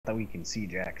That we can see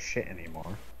jack shit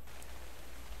anymore.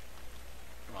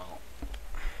 Well,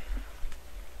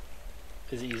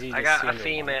 is it easy to I got see a underwater?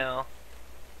 female.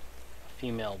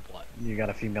 Female what? You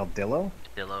got a female dillo?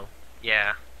 Dillo.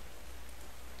 Yeah.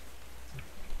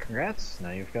 Congrats. Now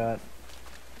you've got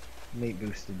mate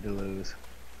boosted dillos.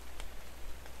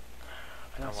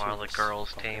 And while the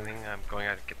girl's taming, I'm going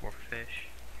out to get more fish.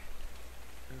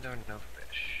 And there are no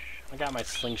fish. I got my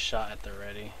slingshot at the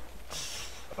ready.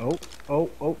 Oh,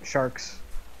 sharks.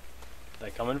 They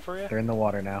coming for you? They're in the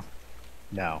water now.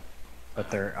 No.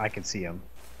 But I can see them.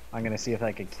 I'm gonna see if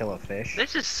I can kill a fish.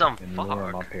 This is some and lure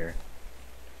them fog. up here.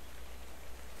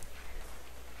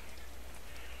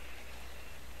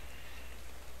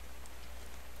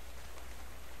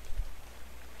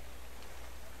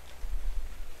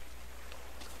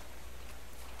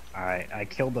 Alright, I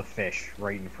killed a fish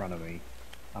right in front of me.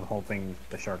 I'm hoping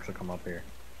the sharks will come up here.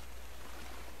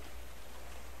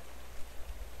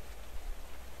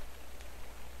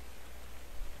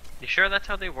 You sure that's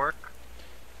how they work?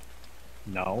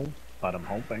 No, but I'm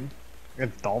hoping.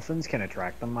 If dolphins can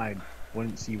attract them, I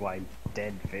wouldn't see why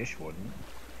dead fish wouldn't.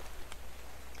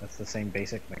 That's the same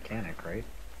basic mechanic, right?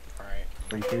 Alright.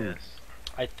 Free food.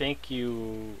 I think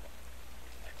you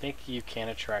can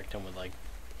attract them with like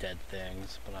dead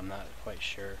things, but I'm not quite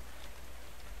sure.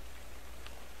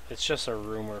 It's just a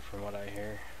rumor from what I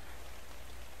hear.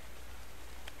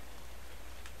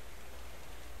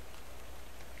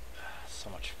 So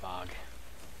much fog.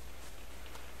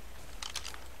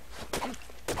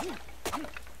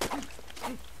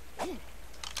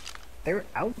 They're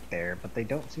out there, but they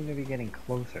don't seem to be getting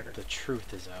closer. The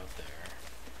truth is out there.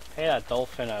 Hey, that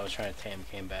dolphin I was trying to tame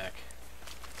came back.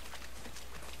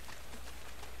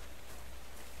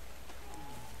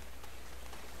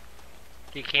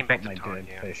 He came back to my taunt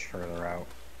dead you. fish further out.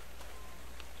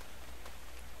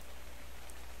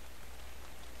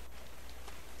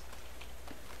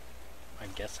 I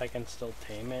guess I can still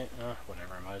tame it.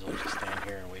 Whatever, I might as well just stand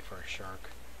here and wait for a shark.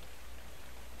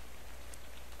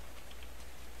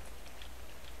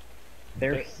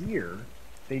 They're here.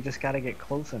 They just gotta get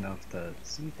close enough to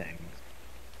see things.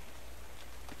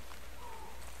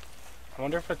 I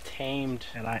wonder if a tamed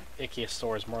And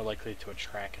ichthyosaur is more likely to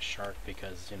attract a shark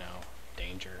because, you know,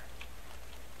 danger.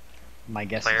 my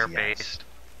guess Player is yes. based.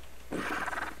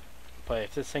 But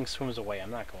if this thing swims away,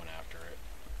 I'm not going after it.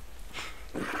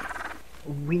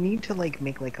 We need to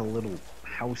make like a little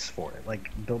house for it.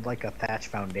 Like build like a thatch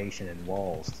foundation and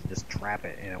walls to just trap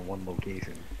it in one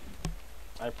location.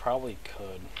 I probably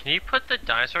could. Can you put the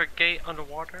dinosaur gate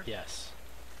underwater? Yes.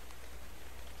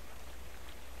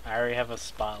 I already have a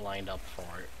spot lined up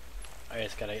for it. I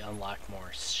just gotta unlock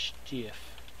more stuff.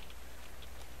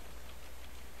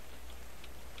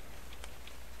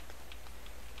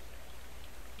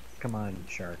 Come on,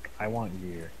 shark. I want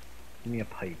gear. Give me a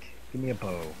pike. Give me a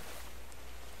bow.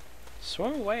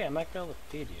 Swim away, I might be able to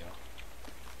feed you.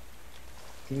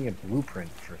 Give me a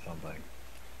blueprint for something.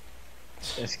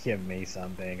 Just give me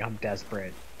something. I'm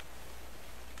desperate.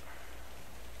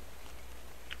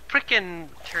 Frickin'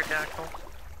 pterodactyl.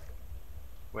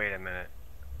 Wait a minute.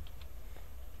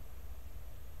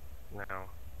 No.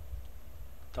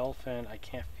 Dolphin, I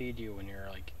can't feed you when you're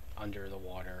like under the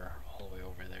water all the way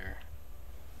over there.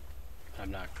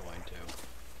 I'm not going to.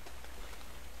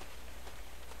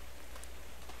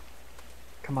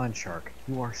 Come on, shark.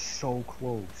 You are so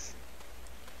close.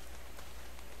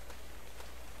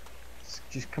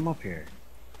 Just come up here.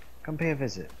 Come pay a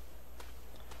visit.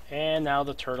 And now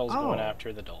the turtle's going Oh.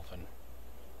 after the dolphin.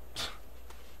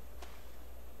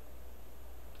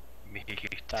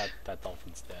 Meat. That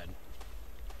dolphin's dead.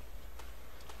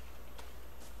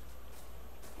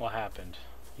 What happened?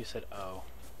 You said, oh.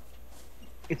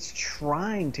 It's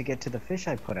trying to get to the fish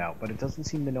I put out, but it doesn't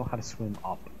seem to know how to swim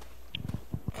up.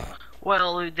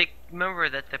 Well, remember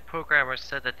that the programmer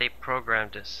said that they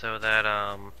programmed it so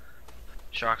that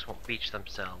sharks won't beach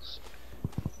themselves.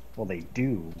 Well, they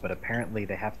do, but apparently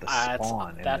they have to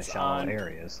spawn in the shallow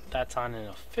areas. That's on an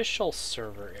official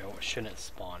server. It shouldn't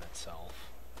spawn itself.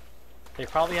 They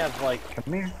probably have like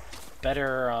Come here.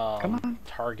 better Come on.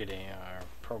 targeting or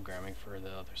programming for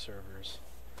the other servers.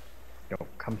 No,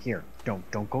 come here. Don't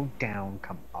go down.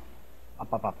 Come up.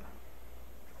 Up.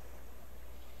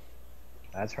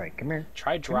 That's right. Come here.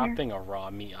 Try Come dropping a raw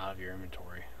meat out of your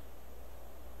inventory.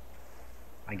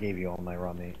 I gave you all my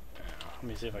raw meat. Let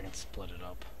me see if I can split it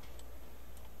up.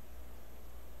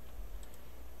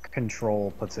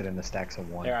 Control puts it in the stacks of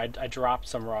one. There, I dropped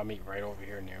some raw meat right over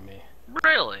here near me.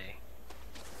 Really?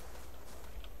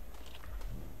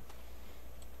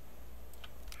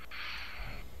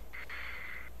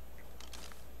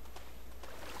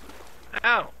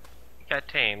 Ow! got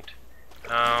tamed.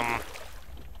 I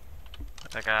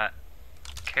got I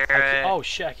carrot. oh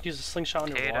shit! I could use a slingshot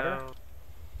underwater. Potato.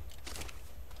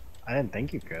 I didn't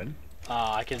think you could.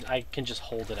 I can just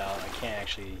hold it out. I can't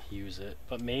actually use it.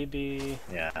 But maybe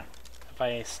Yeah. if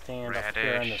I stand up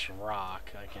here on this Radish.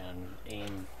 rock, I can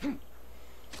aim.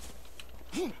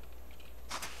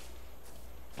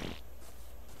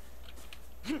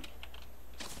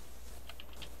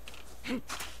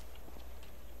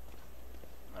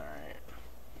 Alright.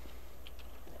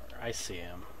 I see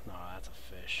him. No, that's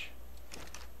a fish.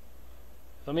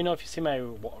 Let me know if you see my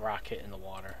rocket in the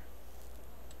water.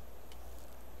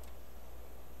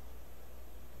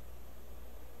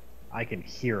 I can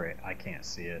hear it. I can't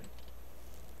see it.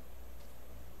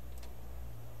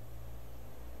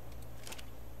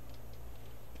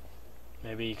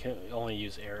 Maybe you can only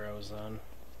use arrows then.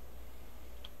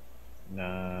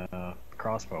 No,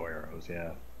 crossbow arrows,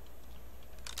 yeah.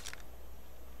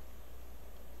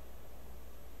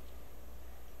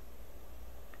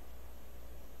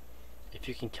 If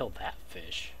you can kill that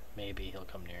fish, maybe he'll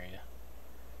come near you.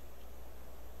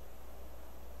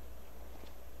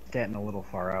 Getting a little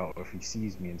far out if he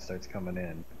sees me and starts coming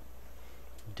in.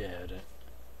 Dead.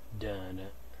 Done.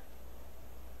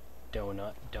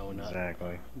 Donut, donut.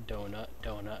 Exactly. Donut,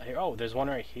 donut. Here, oh, there's one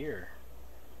right here.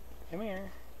 Come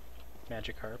here.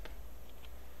 Magikarp.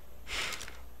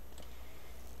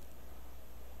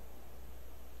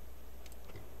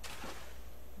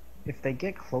 If they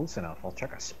get close enough, I'll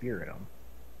chuck a spear at him.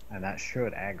 And that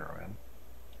should aggro him.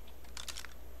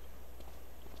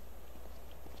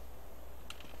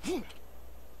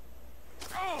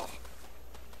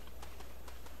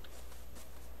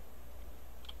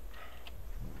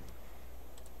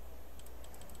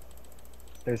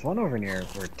 There's one over near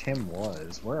where Tim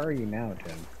was. Where are you now,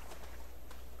 Tim?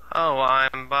 Oh,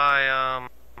 I'm by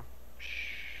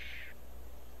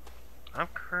I'm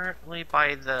currently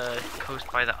by the coast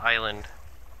by the island.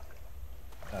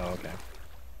 Oh, okay.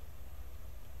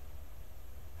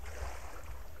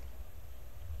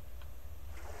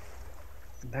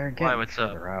 They're getting what's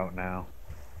up? further out now.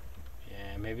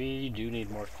 Yeah, maybe you do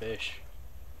need more fish.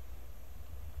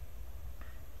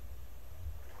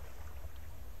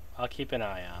 I'll keep an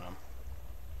eye on them.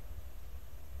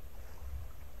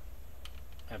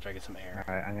 After I get some air.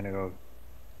 Alright, I'm gonna go...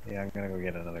 Yeah, I'm gonna go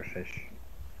get another fish.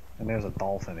 And there's a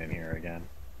dolphin in here again.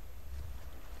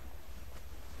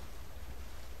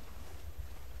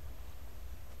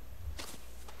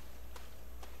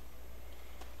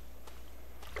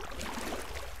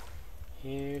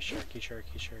 Here, sharky,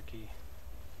 sharky, sharky.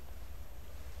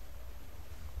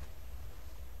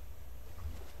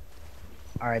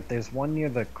 Alright, there's one near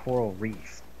the coral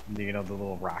reef. You know, the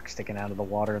little rock sticking out of the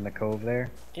water in the cove there?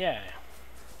 Yeah.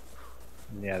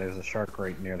 Yeah, there's a shark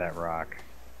right near that rock.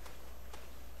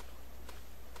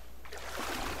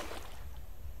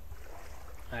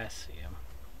 I see him.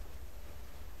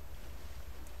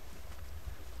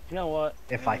 You know what?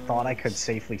 If I thought I could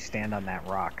safely stand on that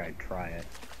rock, I'd try it.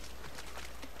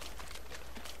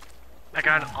 I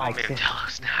got an I army of can't-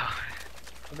 Delos now.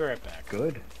 I'll be right back.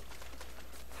 Good.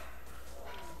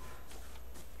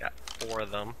 Got 4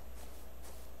 of them.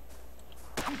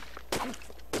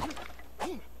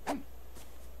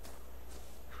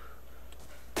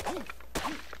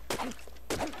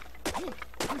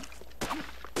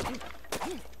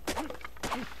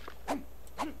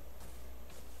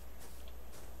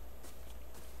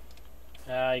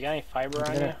 You got any fiber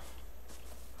on you?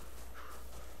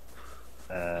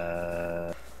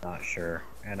 Not sure.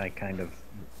 And I kind of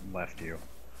left you.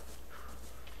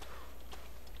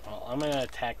 Well, I'm gonna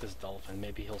attack this dolphin.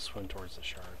 Maybe he'll swim towards the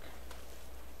shark.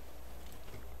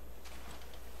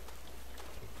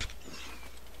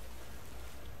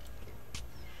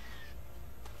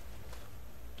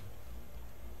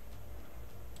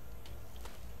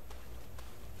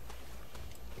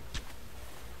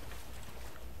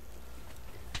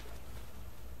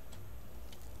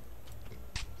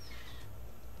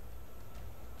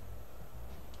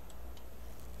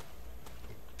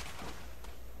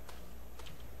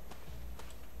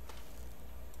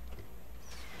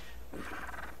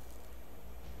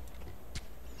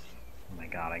 Oh my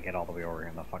god, I get all the way over here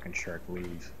and the fucking shark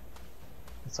leaves.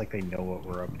 It's like they know what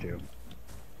we're up to.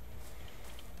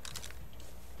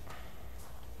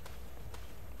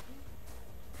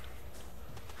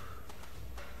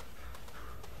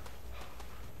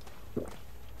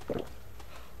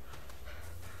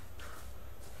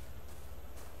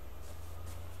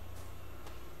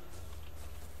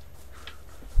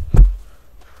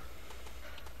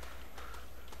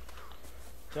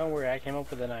 Don't worry, I came up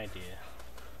with an idea.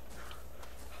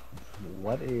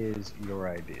 What is your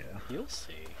idea? You'll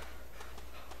see.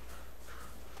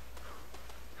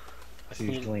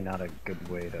 usually not a good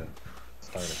way to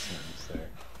start a sentence there.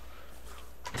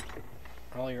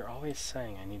 Well, you're always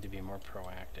saying I need to be more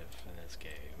proactive in this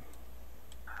game.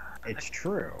 It's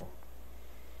true.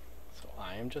 So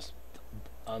I am just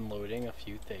unloading a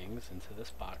few things into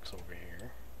this box over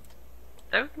here.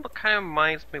 That kind of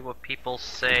reminds me what people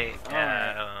say.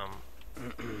 I'm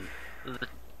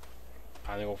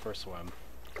gonna go for a swim.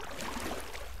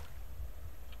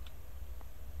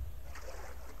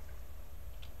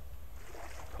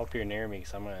 Hope you're near me,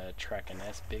 because I'm gonna track a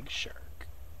nice big shark.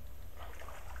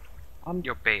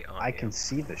 Your bait on I you. can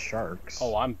see the sharks.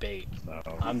 Oh, I'm bait.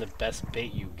 So. I'm the best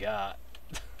bait you got.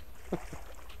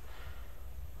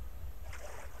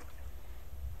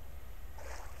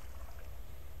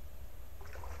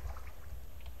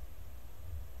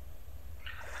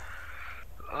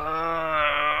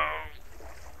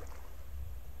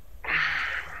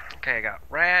 Okay, I got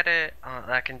rabbit.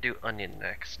 I can do onion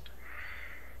next.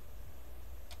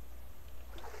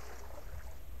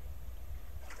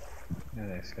 Yeah,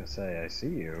 I was gonna say, I see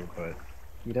you, but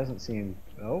he doesn't seem.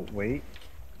 Oh, wait.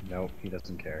 Nope, he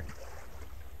doesn't care.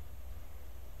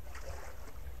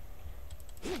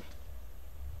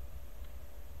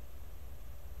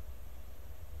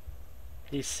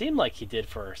 He seemed like he did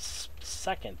for a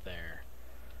second there.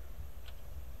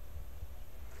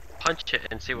 Punch it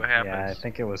and see what happens. Yeah, I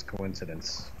think it was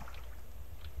coincidence.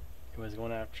 He was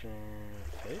going after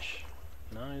fish?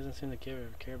 No, he doesn't seem to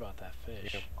care about that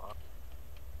fish.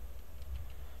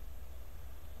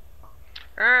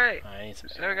 Alright, I need some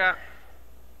so we got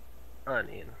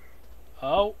onion.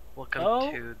 Oh! Welcome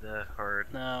Oh. to the herd.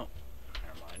 No.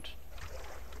 Never mind.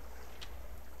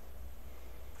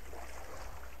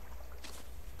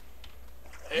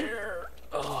 Air!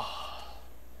 Oh.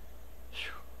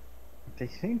 They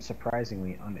seem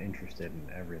surprisingly uninterested in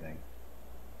everything.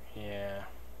 Yeah.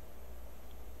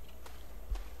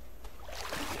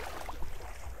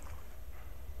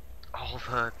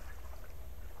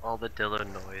 All the Dillo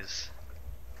noise.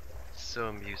 So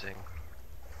amusing.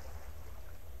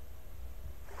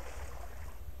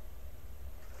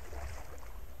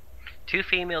 Two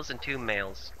females and two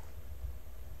males.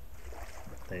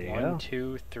 There you 1, go.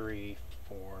 2, 3,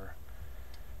 4.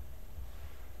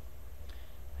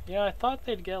 Yeah, I thought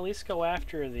they'd at least go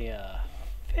after the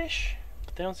fish,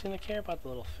 but they don't seem to care about the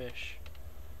little fish.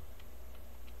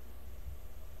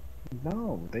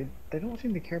 No, they don't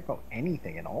seem to care about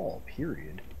anything at all,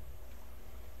 period.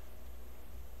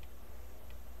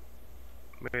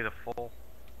 Maybe the full.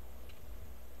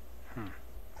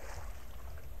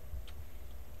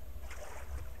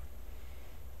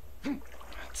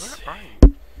 Let's Where see. are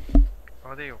you?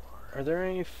 Oh, there you are. Are there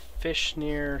any fish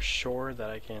near shore that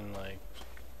I can, like,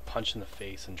 punch in the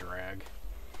face and drag?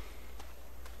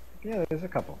 Yeah, there's a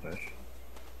couple fish.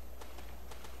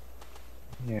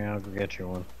 Yeah, I'll go get you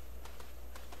one.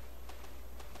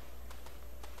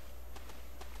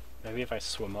 Maybe if I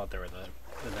swim out there with an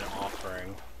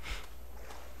offering.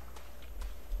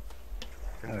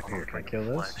 Oh, here, can I Offering kill of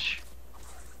this? flesh.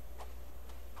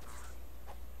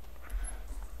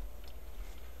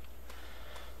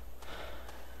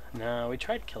 No, we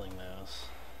tried killing those.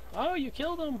 Oh, you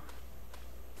killed them!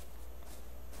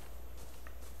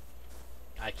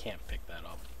 I can't pick that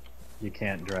up. You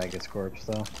can't drag its corpse,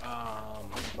 though?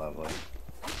 Lovely.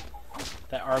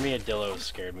 That army of dillos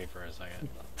scared me for a second.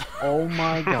 Oh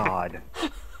my god.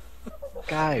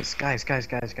 Guys. What?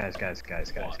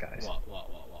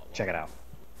 Check it out.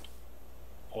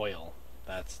 Oil.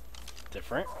 That's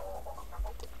different.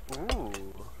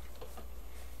 Ooh.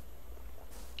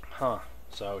 Huh.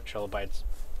 So trilobites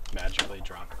magically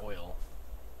drop oil.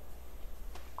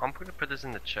 I'm gonna put this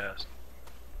in the chest.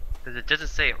 Because it doesn't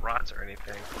say it rots or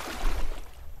anything.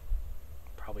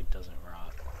 Probably doesn't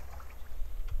rot.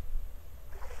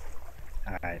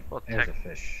 Alright, Well, there's a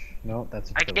fish. No,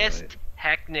 that's a I guess trilobite.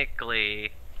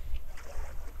 technically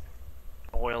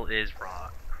oil is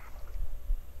rot.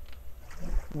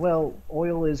 Well,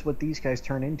 oil is what these guys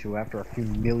turn into after a few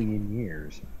million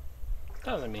years.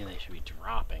 Doesn't mean they should be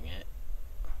dropping it.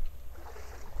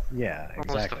 Yeah, Almost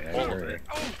exactly. a I full of agree. it.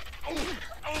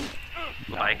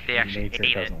 No, Like they actually nature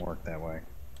ate doesn't it. work that way.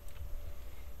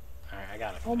 Alright, I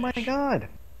got a fish. Oh my god!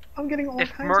 I'm getting all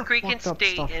If kinds mercury of can fucked up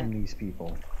stay stuff in- from these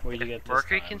people. Where'd you get If this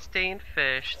mercury time? can stay in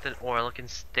fish, then oil can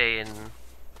stay in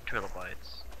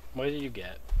trilobites. What did you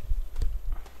get?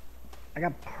 I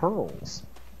got pearls.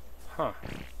 Huh.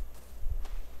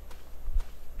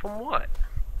 From what?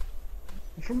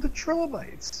 From the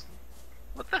trilobites.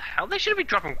 What the hell? They shouldn't be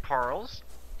dropping pearls.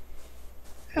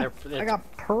 Yeah, They're- I got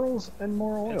pearls and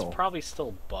more oil. It's probably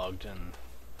still bugged and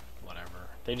whatever.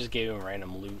 They just gave him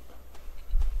random loot.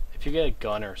 If you get a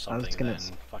gun or something, gonna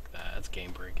then fuck that. that's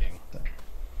game breaking.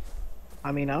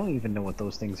 I mean, I don't even know what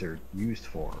those things are used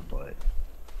for, but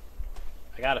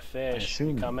I got a fish. You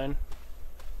assume- coming?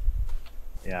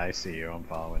 yeah, I see you. I'm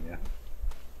following you.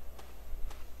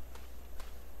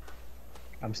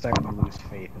 I'm starting to lose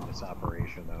faith in this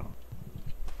operation, though.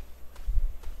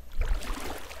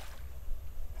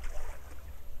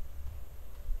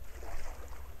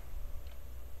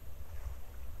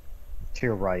 To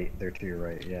your right. They're to your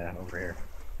right. Yeah, over here.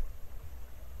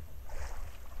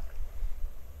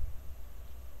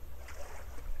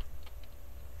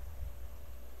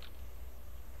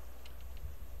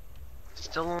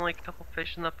 Still only a couple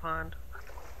fish in the pond.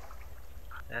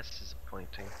 That's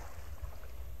disappointing.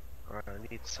 Alright, I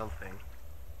need something.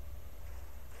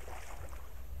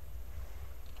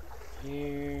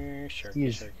 Here, sharky,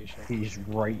 He's sharky, sharky. he's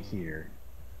right here,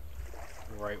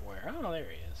 Right where? Oh, there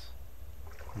he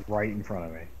is. right in front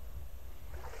of me.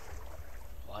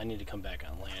 Well, I need to come back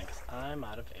on land because I'm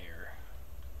out of air.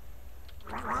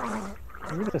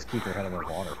 Maybe just keep your head above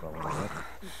water for a little bit.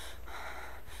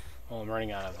 Well, I'm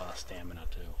running out of stamina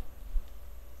too.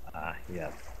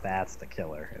 Yeah, that's the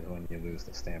killer, is when you lose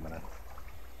the stamina.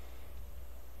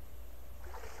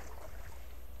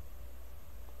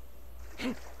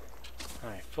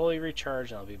 Alright, fully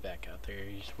recharged and I'll be back out there.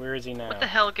 Where is he now? What the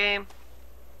hell, game?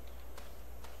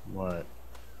 What?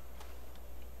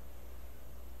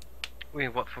 Wait,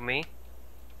 what, for me?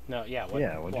 No, yeah, what?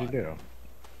 Yeah, what'd you do?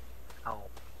 Oh,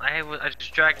 I was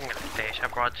just dragging a fish. I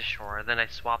brought it to shore. Then I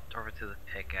swapped over to the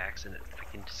pickaxe, and it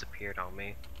freaking disappeared on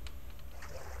me.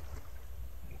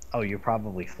 Oh, you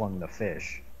probably flung the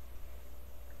fish.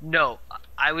 No,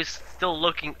 I was still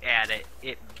looking at it.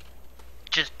 It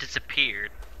just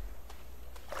disappeared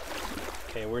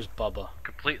Okay, where's Bubba?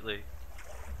 completely.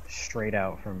 Straight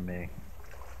out from me.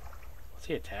 What's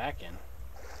he attacking?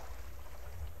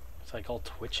 It's like all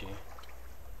twitchy.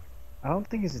 I don't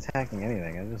think he's attacking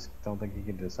anything. I just don't think he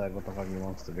can decide what the fuck he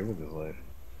wants to do with his life.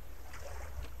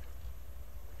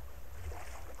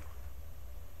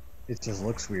 It just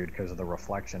looks weird because of the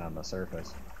reflection on the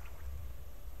surface.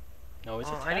 No, he's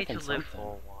Oh, attacking I need to live something. for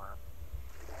a while.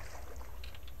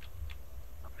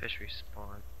 Fish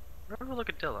respawn. Oh, look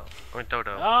at Dillo. Or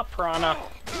Dodo. Ah, piranha!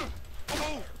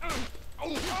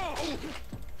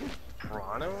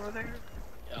 Piranha over there?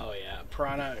 Oh yeah,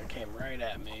 piranha came right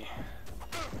at me.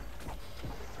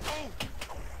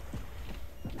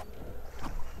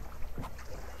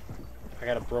 I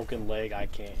got a broken leg, I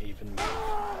can't even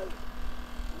move.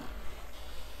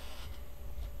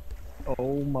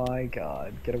 Oh my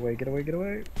god. Get away, get away, get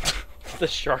away. Did the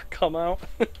shark come out?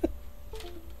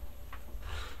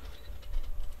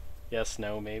 Yes,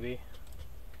 no, maybe?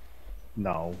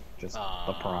 No, just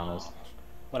the piranhas.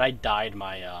 When I died,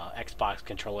 my Xbox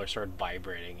controller started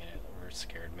vibrating and it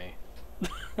scared me.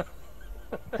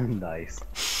 Nice.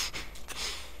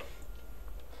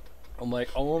 I'm like,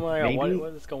 oh my god, Maybe-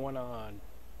 what is going on?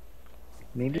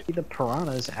 Maybe the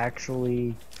piranhas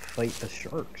actually fight the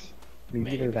sharks.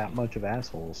 Maybe they're Maybe. that much of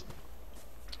assholes.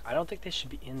 I don't think they should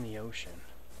be in the ocean.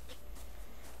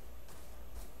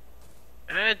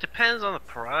 It depends on the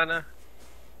piranha.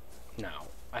 No,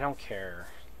 I don't care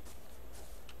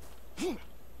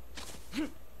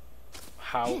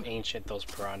how ancient those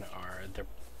piranha are. They're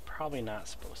probably not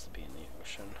supposed to be in the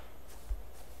ocean.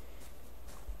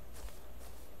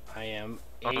 I am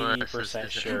Unless 80% this is an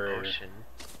sure ocean.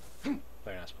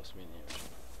 they're not supposed to be in the ocean.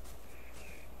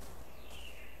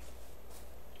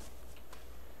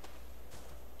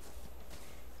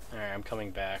 Alright, I'm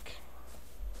coming back.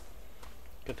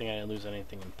 Good thing I didn't lose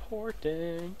anything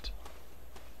important.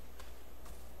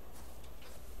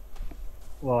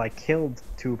 Well, I killed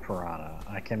 2 piranha.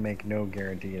 I can make no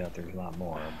guarantee that there's not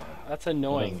more, but That's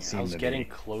annoying. Doesn't seem I was to getting be.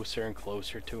 closer and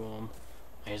closer to him.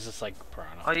 And he's just like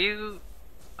piranha. Are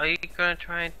you gonna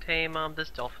try and tame this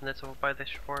dolphin that's over by the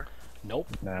shore? Nope.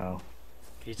 no.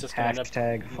 He's just gonna end up.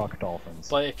 Hashtag fuck dolphins.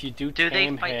 But if you do Do they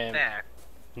tame fight him, back?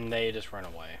 they just run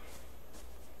away.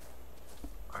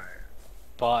 Alright.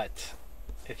 But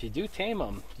if you do tame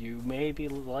him, you may be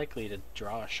likely to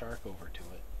draw a shark over to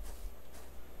it.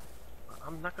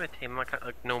 I'm not gonna tame him. I got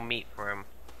like no meat for him.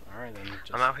 Alright, then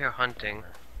just. I'm out here hunting.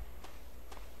 whatever.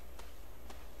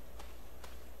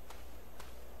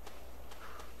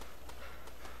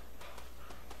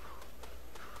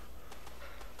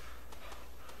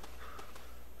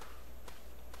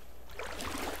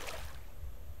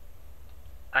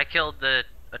 I killed a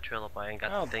trilobite and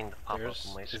got Oh, the thing to pop up there's-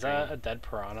 on my is screen. that a dead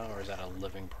piranha or is that a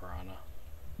living piranha?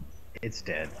 It's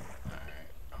dead. Alright,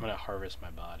 I'm gonna harvest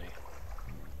my body.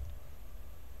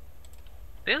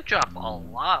 They drop a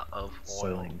lot of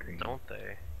oil, Soylent Green. don't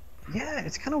they? Yeah,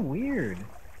 it's kind of weird.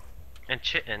 And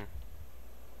chitin.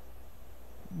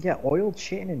 Yeah, oil,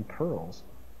 chitin, and pearls.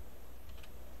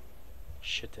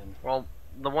 Shittin'. Well,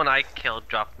 the one I killed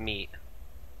dropped meat.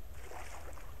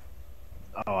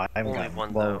 Oh, I haven't Only gotten.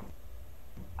 one Well, though.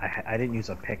 I didn't use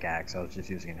a pickaxe. I was just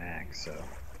using an axe. So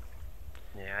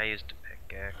Yeah, I used a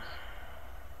pickaxe.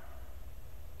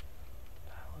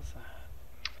 What was that?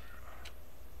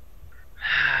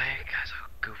 You guys are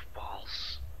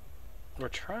goofballs. We're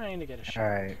trying to get a all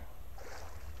shark. right.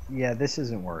 Yeah, this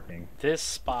isn't working. This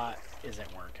spot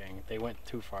isn't working. They went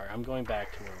too far. I'm going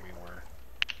back to where we were.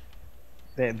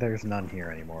 There's none here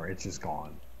anymore. It's just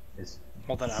gone. It's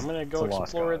Well, then I'm gonna it's go a lost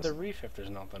explore cause. the reef if there's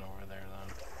nothing over there,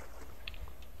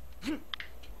 then.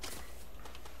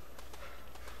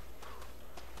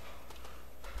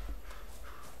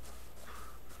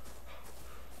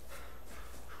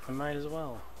 I might as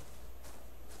well.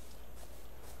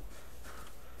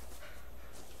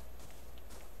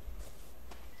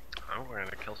 I'm going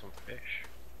to kill some fish.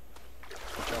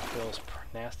 Watch out for those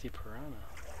nasty piranha.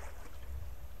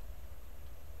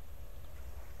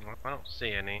 Well, I don't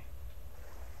see any.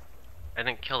 I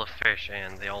didn't kill the fish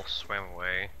and they all swam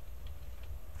away.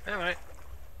 Alright.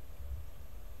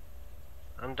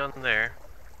 I'm done there.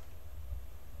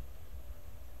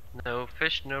 No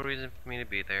fish, no reason for me to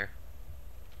be there.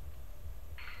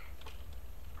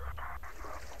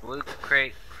 Loot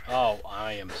crate. Oh,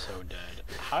 I am so dead.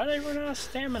 How did I run out of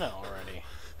stamina already?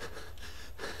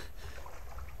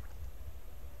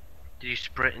 Did you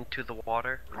sprint into the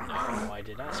water? No, I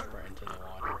did not sprint into the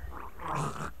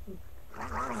water.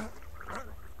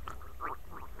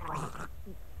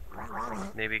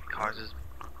 Maybe it causes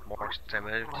more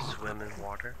stamina to swim in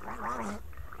water.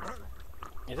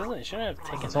 It doesn't. It shouldn't have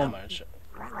taken It's that all- much.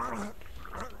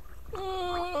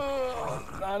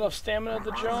 Not enough stamina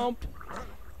to jump.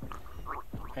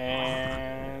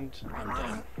 And I'm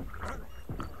dead.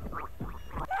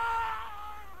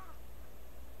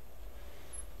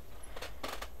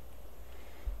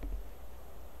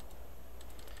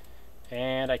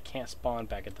 And I can't spawn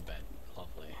back at the bed.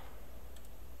 Lovely.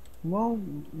 Well,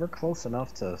 we're close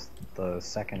enough to the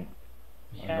second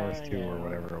North 2 or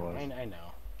whatever it was. I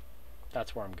know.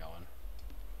 That's where I'm going.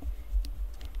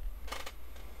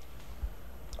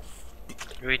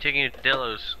 Where are you taking your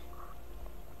dillos?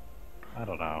 I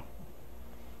don't know.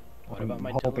 What I'm about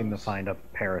my hoping to dillos? find a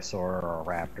parasaur or a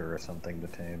raptor or something to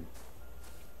tame.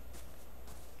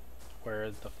 Where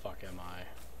the fuck am I?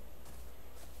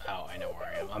 Oh, I know where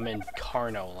I am. I'm in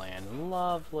Carno Land.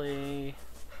 Lovely.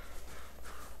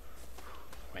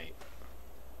 Wait.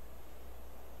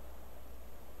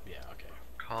 Yeah, okay.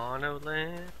 Kano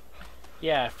Land?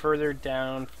 Yeah, further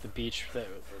down the beach,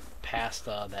 past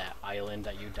that island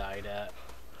that you died at.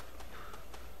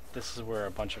 This is where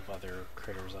a bunch of other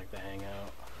critters like to hang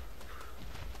out.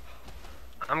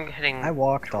 I'm heading. I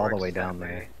walked all the towards way that down way.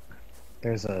 there.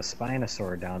 There's a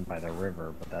Spinosaur down by the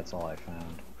river, but that's all I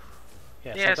found.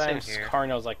 Yeah, Yeah, same sometimes here.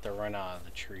 Carnos like to run out of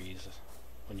the trees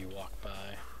when you walk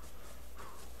by.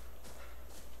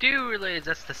 Do you realize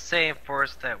that's the same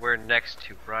forest that we're next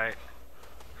to, right?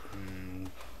 Mm,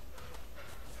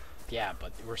 yeah,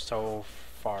 but we're so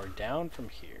far down from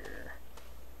here.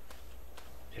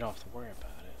 You don't have to worry about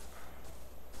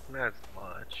it. Not as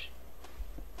much.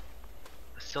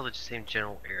 It's still the same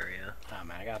general area. Ah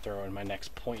man, I gotta throw in my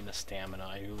next point in the stamina.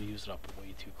 I will use it up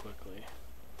way too quickly.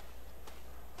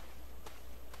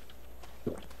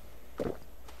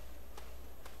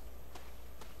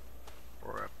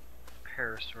 Or a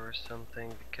parasaur or something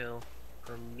to kill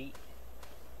for meat.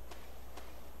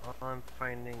 All I'm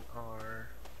finding are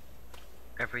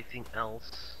everything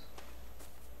else.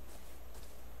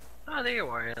 Oh, there you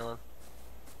are, Alan.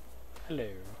 Hello.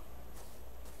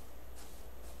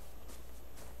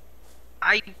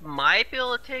 I might be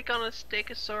able to take on a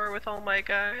stegosaur with all my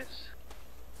guys.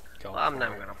 Go Well, I'm for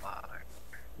not it. gonna bother.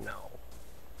 No.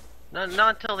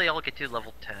 Not until they all get to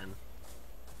level 10.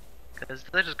 Because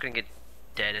they're just gonna get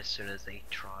dead as soon as they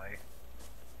try.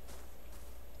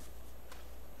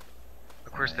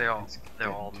 Of course, they're It's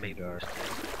all getting made too dark.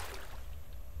 boosted.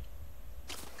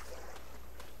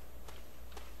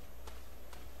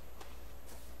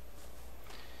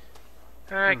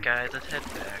 Alright guys, let's head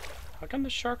back. How come the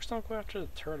sharks don't go after the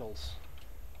turtles?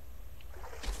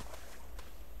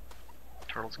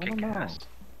 Turtles I kick don't know. ass.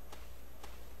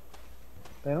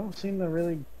 They don't seem to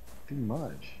really do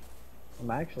much. I'm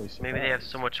actually surprised. Maybe they have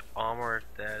so much armor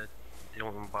that they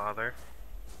don't even bother.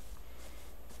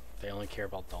 They only care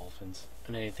about dolphins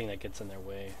and anything that gets in their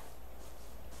way.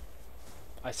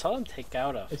 I saw them take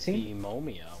out a It seemed-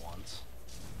 Phemomia once.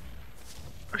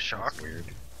 A shark? That's weird.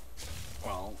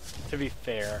 Well, to be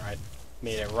fair, I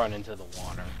made it run into the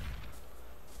water.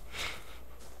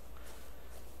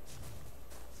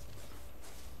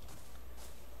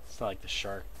 not like the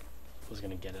shark was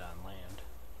gonna get it on land.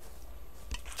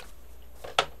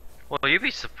 Well, you'd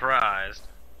be surprised.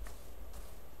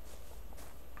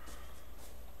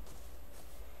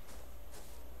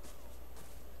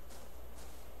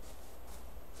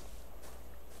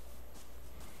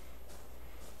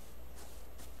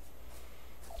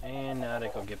 And now to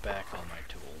go get back all my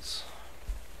tools.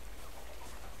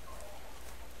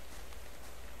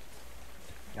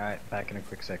 Alright, back in a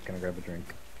quick sec, gonna grab a drink.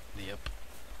 Yep.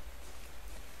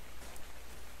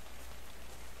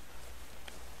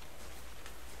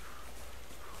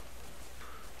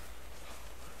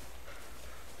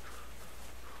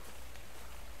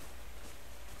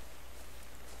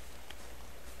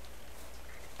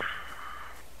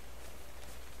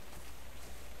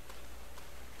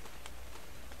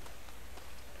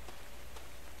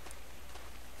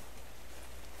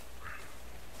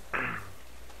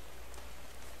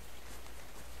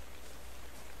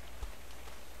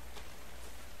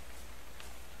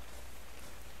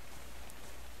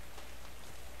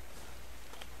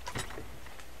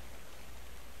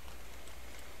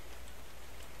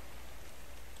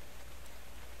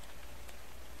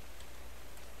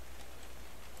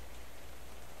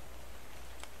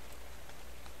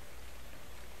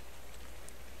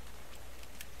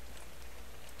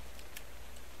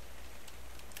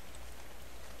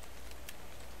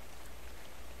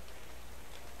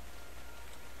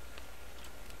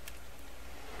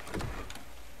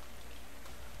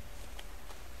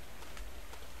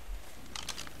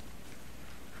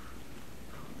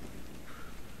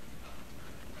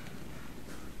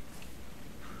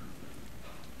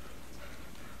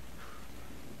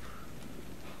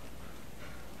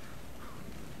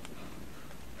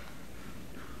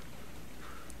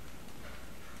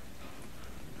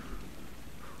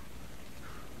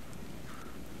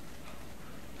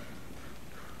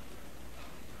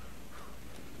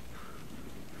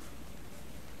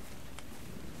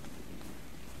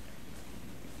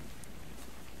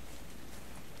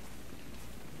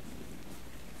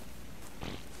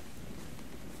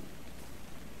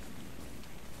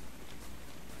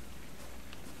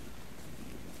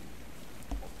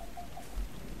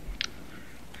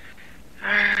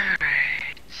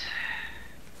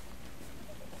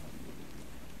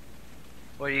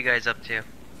 What are you guys up to?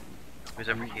 Who's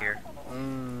over here?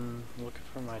 Looking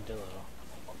for my Dillo.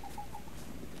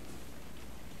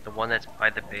 The one that's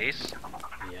by the base?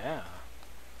 Yeah.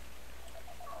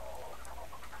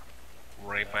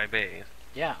 Right by base.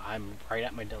 Yeah, I'm right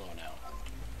at my Dillo now.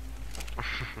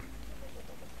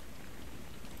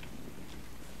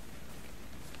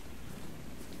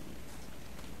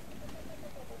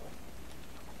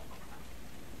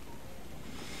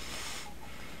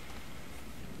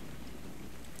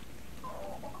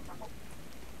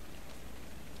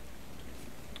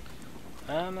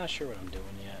 I'm not sure what I'm doing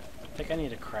yet. I think I need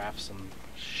to craft some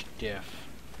stiff.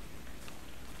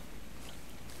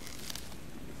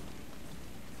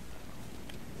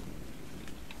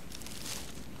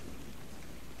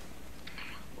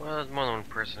 Well, there's more than one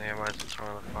person here. I might as well throw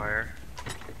on the fire.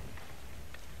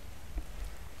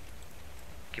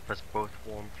 Keep us both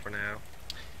warm for now.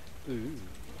 Ooh.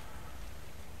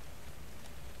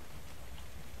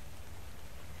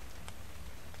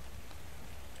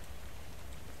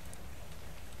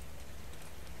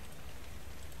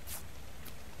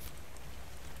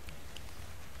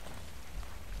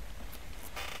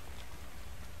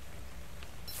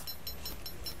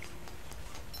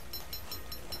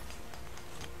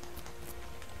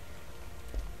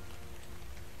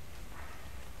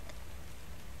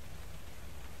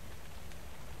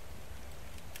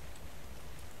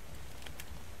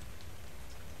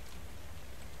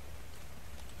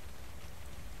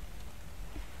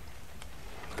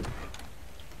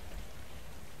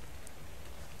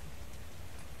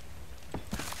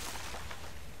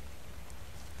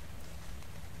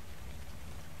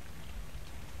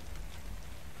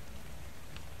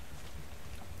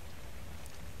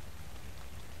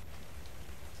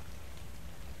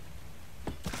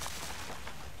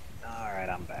 Alright,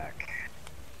 I'm back.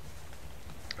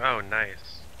 Oh,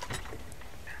 nice.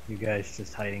 You guys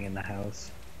just hiding in the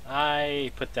house?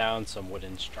 I put down some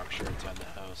wooden structure inside the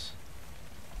house.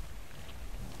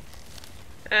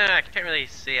 I can't really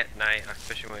see at night,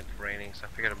 especially when it's raining, so I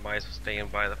figured I might as well stay in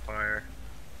by the fire.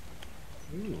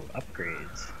 Ooh,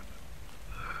 upgrades.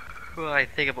 Well, I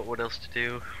think about what else to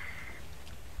do.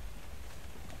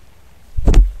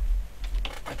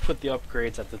 I put the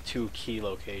upgrades at the two key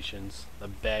locations, the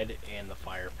bed and the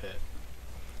fire pit.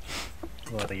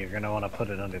 Well, you're gonna want to put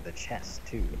it under the chest,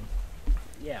 too.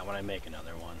 Yeah, when I make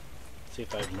another one. See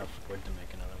if I have enough wood to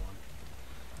make another one.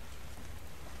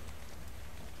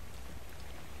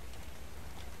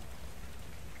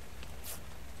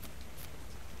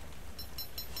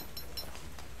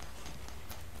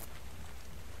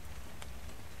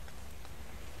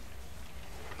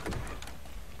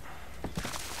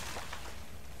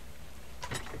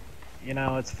 You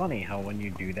know, it's funny how when you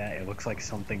do that, it looks like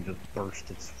something just burst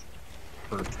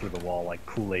through the wall, like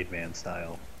Kool-Aid Man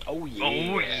style. Oh yeah.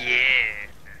 Oh yeah.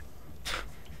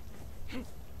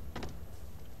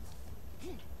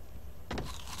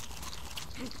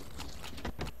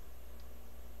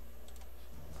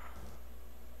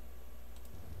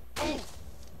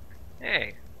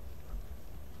 Hey.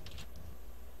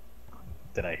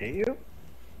 Did I hit you?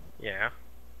 Yeah.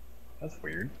 That's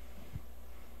weird.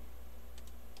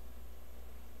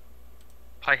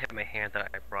 Probably hit my hand that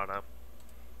I brought up.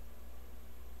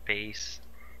 Base.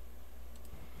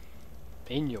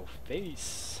 In your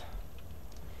face.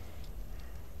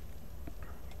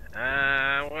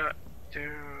 What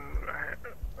do I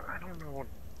don't know what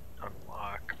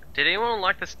unlock. Did anyone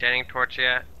unlock the standing torch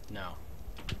yet? No.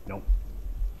 Nope.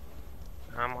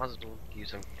 I might as well use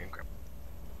some grab.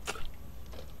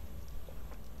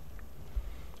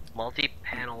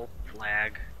 Multi-panel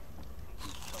flag.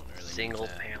 Don't really need Single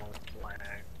that. panel flag.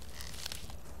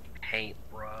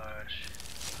 Paintbrush.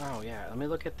 Oh yeah, let me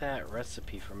look at that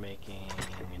recipe for making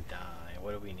a dye.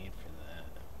 What do we need for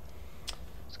that?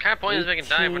 It's kind of pointless making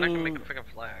dye. We're not gonna make a 18 freaking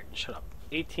flag. Shut up.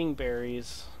 18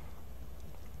 berries.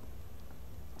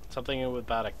 Something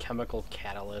about a chemical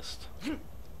catalyst.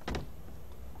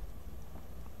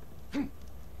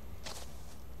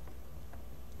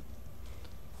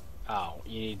 Oh,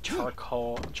 you need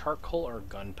charcoal or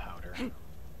gunpowder.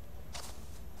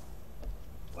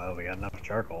 Well, we got enough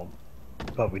charcoal,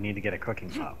 but we need to get a cooking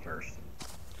pot first.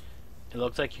 It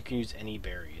looks like you can use any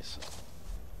berries.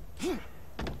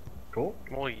 Cool.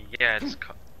 Well, yeah, it's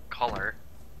color.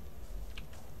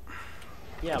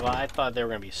 Yeah, but I thought they were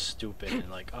gonna be stupid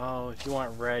and like, oh, if you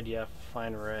want red, you have to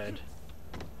find red.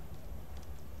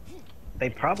 They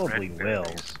probably Red will.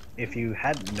 berries. If you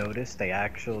hadn't noticed, they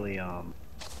actually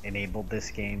enabled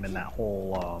this game in that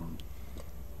whole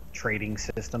trading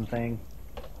system thing.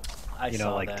 I You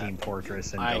saw know, like that. Team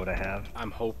Fortress and I- Dota have.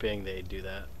 I'm hoping they do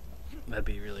that. That'd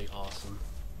be really awesome.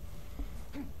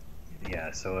 Yeah,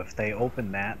 so if they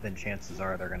open that, then chances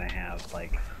are they're gonna have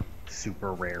like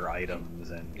super rare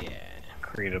items and Yeah.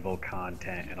 creatable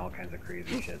content and all kinds of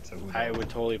crazy shit. So who I knows? would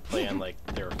totally play on like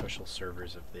their official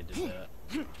servers if they did that.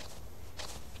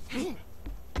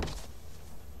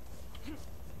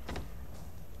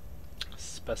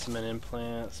 Specimen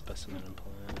implant, specimen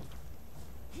implant.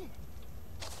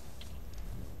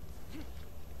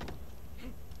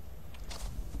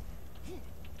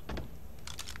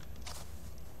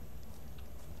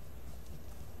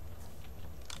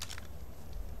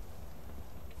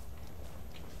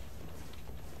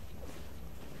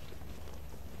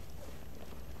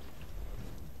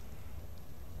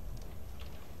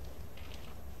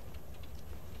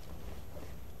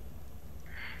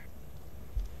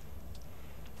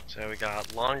 So we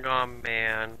got Long Gone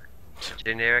Man,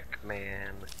 Generic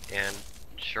Man, and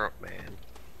Short Man.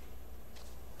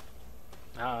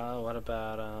 What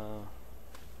about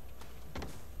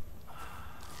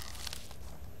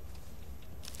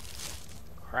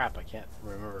crap, I can't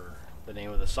remember the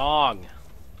name of the song.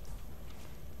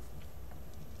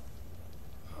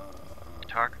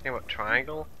 Talking about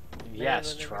Triangle?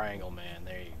 Yes, Man, Triangle Man,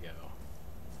 there you go.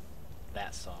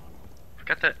 That song. I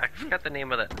forgot the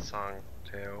name of that song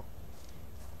too.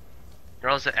 Or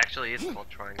else it actually is called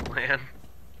Triangle Man.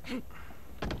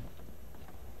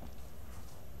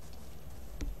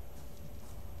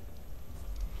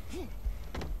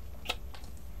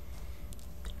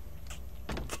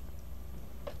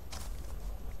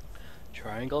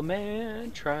 Triangle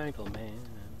Man, Triangle Man.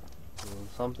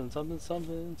 Something, something,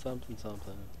 something, something,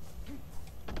 something.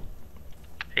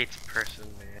 Hates person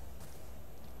man.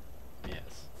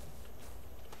 Yes.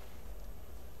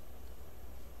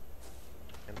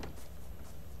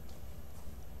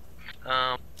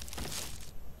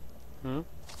 Hmm?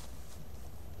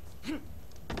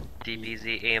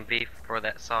 DBZ AMV for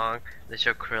that song. They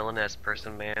show Krillin as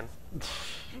Person Man.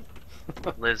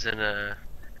 Lives in a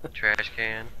trash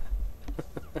can.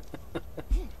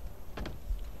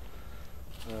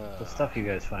 The stuff you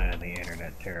guys find on the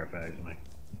internet terrifies me.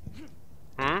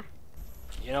 Hmm?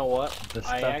 You know what? The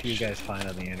stuff you guys find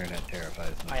on the internet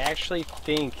terrifies me. I actually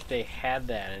think they had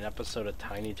that in an episode of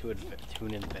Tiny Toon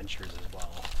Adventures as well.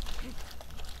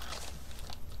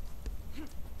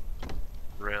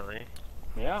 Really?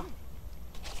 Yeah.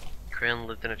 Krillin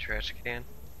lived in a trash can?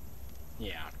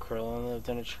 Yeah, Krillin lived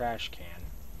in a trash can.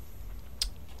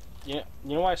 Yeah,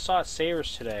 you know what I saw at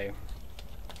Savers today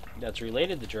that's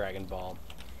related to Dragon Ball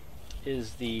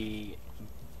is the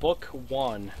Book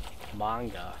 1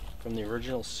 manga from the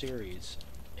original series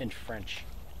in French.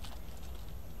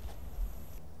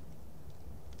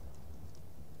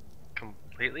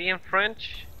 completely in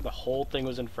French? The whole thing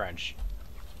was in French.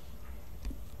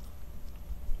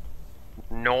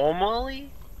 Normally?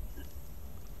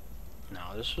 No,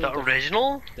 this was The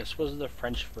original? This was the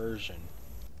French version.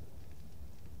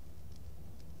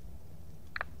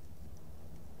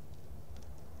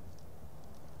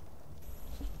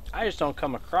 I just don't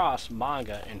come across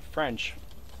manga in French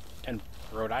in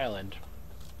Rhode Island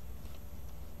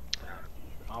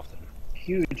often.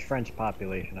 Huge French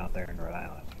population out there in Rhode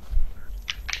Island.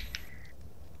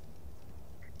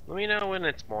 Let me know when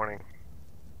it's morning.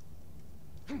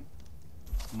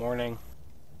 Morning.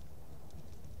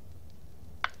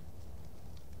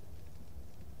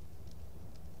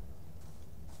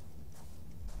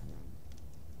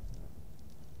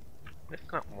 It's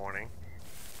not morning.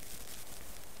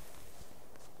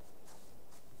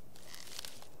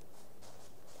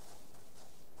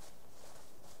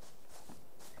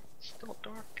 It's still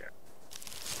dark out.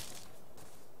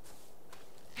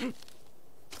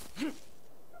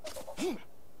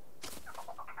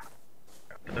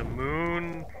 The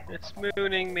moon, it's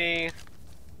mooning me.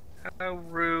 How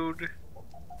rude.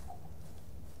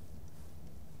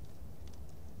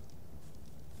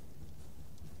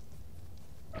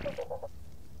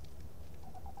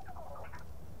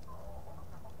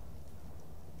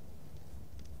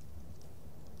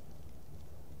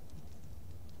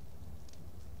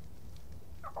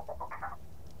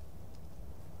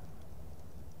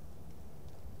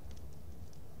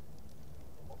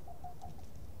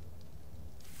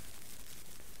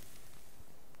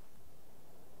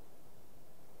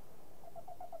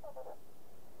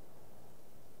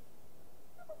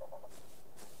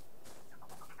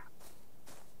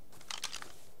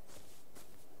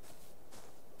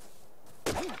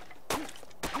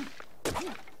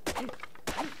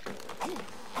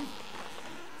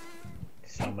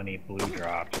 So many blue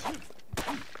drops.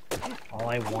 All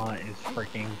I want is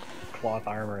freaking cloth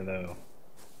armor, though.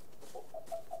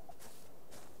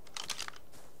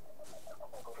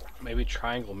 Maybe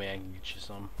Triangle Man can get you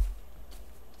some.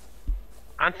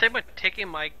 I'm thinking about taking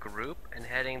my group and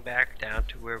heading back down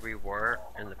to where we were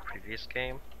in the previous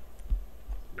game.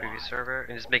 Previous server,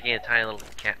 and just making a tiny little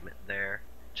encampment there.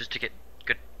 Just to get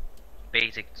good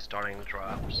basic starting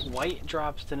drops. White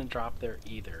drops didn't drop there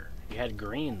either. You had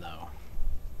green though.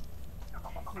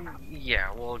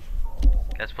 Yeah, well,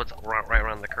 that's what's right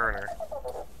around the corner.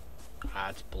 Ah,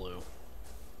 it's blue.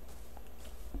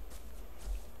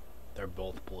 They're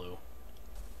both blue.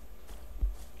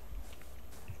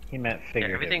 He meant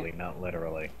figuratively, everything- not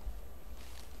literally.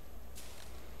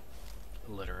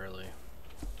 Literally.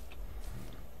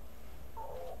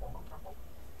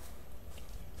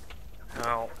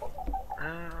 Now,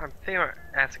 I'm thinking about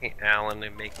asking Alan to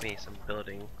make me some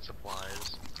building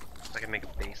supplies. So I can make a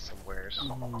base somewhere.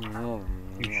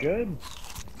 You should.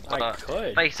 I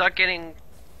could. If I start getting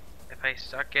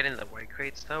the white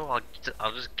crates though,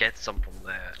 I'll just get some from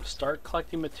that. Start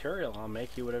collecting material. I'll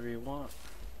make you whatever you want.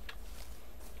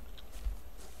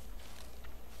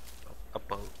 A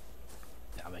boat.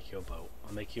 Yeah, I'll make you a boat.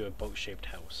 I'll make you a boat-shaped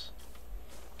house.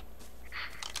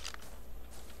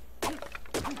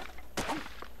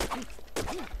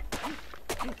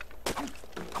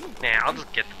 Nah, I'll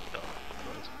just get the building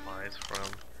supplies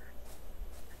from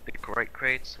the white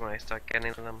crates when I start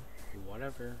getting them.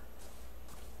 Whatever.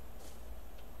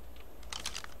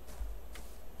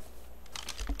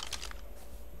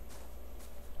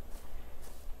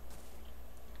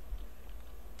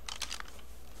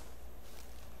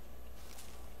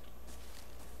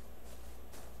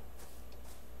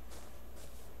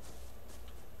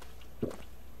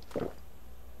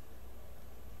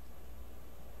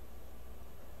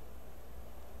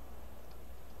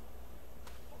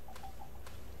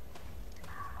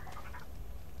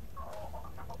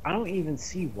 I don't even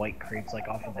see white crates like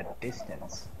off in the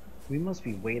distance. We must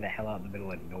be way the hell out in the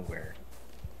middle of nowhere.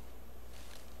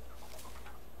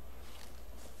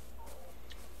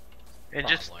 And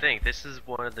just Probably. think, this is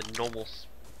one of the normal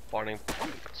spawning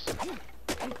points.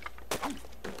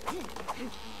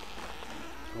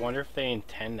 I wonder if they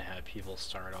intend to have people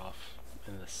start off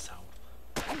in the south.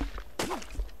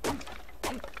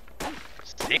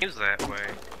 Seems that way.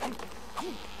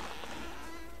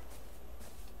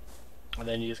 And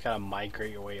then you just gotta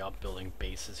migrate your way up, building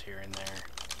bases here and there.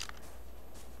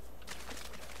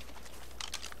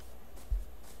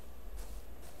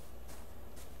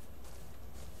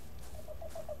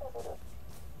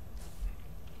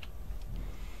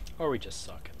 Or we just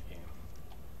suck at the game.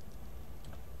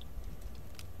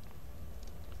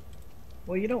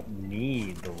 Well, you don't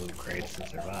need the loot crates to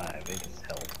survive, they just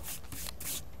help.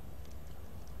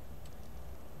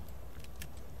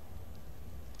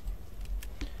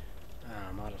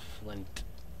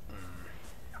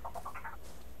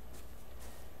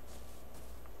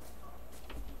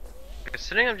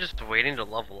 Considering I'm just waiting to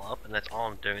level up, and that's all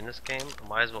I'm doing this game, I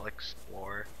might as well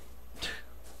explore.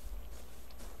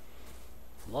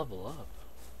 Level up.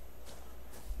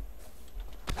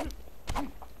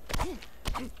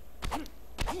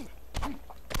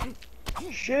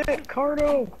 Shit,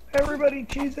 Carno! Everybody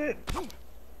cheese it!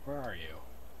 Where are you?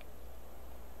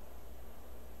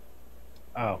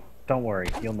 Oh, don't worry,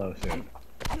 you'll know soon.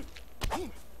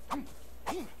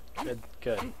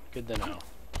 Good to know.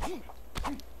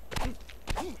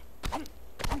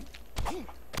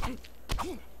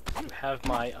 You have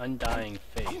my undying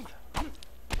faith.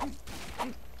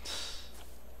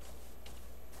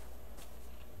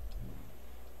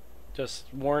 Just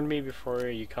warn me before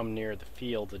you come near the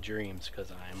field of dreams,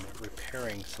 because I'm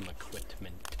repairing some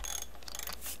equipment.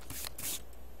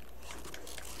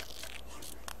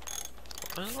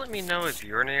 Just let me know if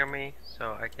you're near me,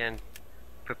 so I can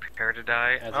prepare to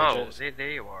die. There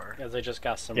you are. As I just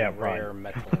got some Yeah, rare run.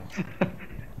 metal.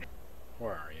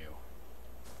 Where are you?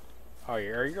 Are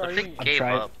you? I think gave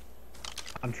up.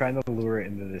 I'm trying to lure it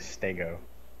into this stego.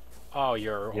 Oh,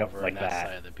 you're Yep, over like on that that.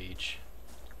 side of the beach.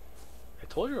 I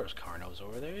told you there was Carnos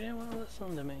over there. You didn't want to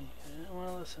listen to me. You didn't want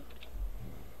to listen.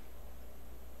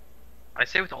 I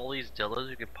say with all these dillos,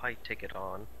 you could probably take it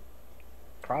on.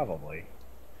 Probably.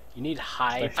 You need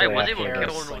high Especially I was after able to this.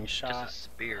 kill one with slingshot. just a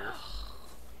spear.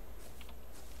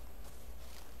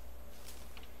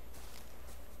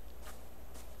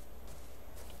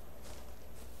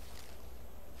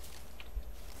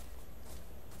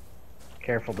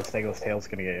 Careful, the stego's tail's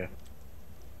gonna get you.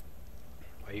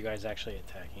 Are you guys actually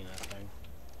attacking that thing?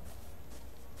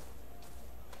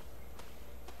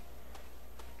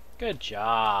 Good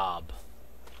job.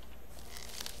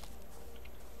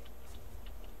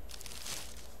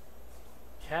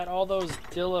 You had all those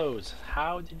dillos.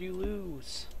 How did you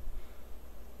lose?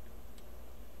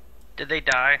 Did they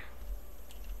die?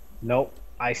 Nope,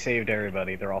 I saved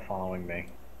everybody. They're all following me.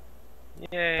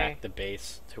 Yay. Back to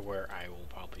base to where I will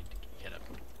probably get up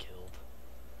killed.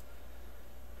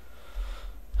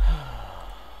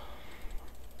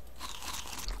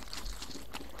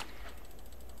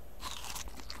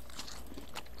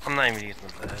 I'm not even using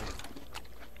the bed.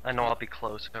 I know I'll be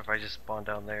close if I just spawn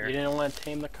down there. You didn't want to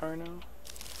tame the Carno?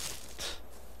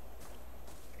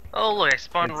 Oh look, I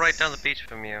spawned right It's- down the beach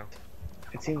from you.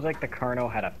 It seems like the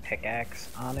Carno had a pickaxe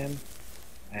on him,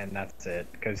 and that's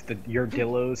it. Because your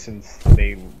Dillos, since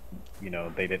they,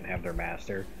 they didn't have their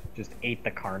master, just ate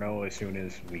the Carno as soon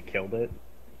as we killed it.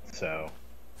 So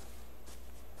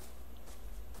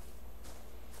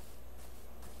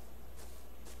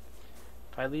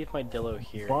If I leave my Dillo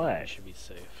here, I But- should be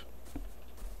safe.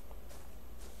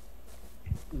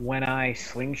 when I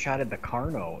slingshotted the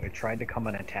Carno, it tried to come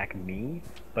and attack me,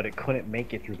 but it couldn't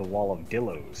make it through the wall of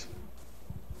Dillos.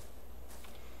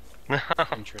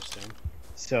 Interesting.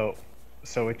 So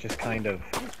it just kind of,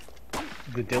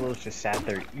 the Dillos just sat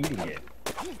there eating it.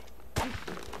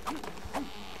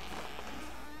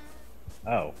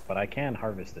 Oh, but I can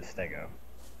harvest the Stego.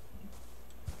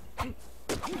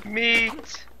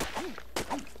 Meat!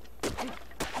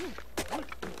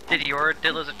 Did your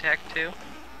Dillos attack too?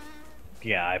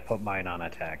 Yeah, I put mine on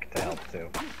attack to help too.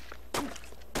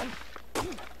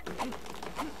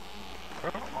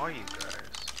 Where are you guys?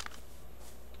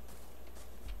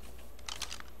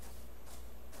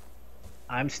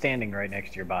 I'm standing right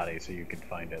next to your body so you can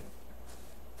find it.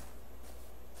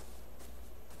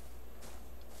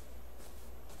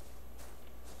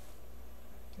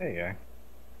 There you are.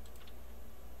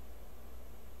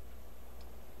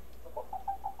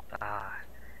 Ah,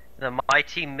 the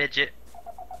mighty midget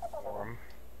form.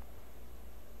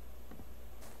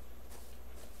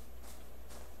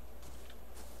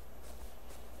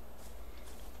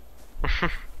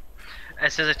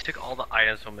 As soon as I took all the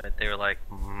items from it, they were like,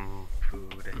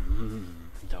 food.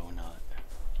 Donut.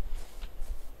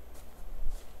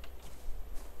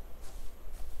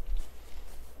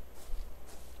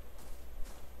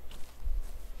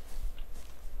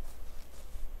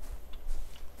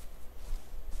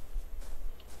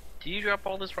 Do you drop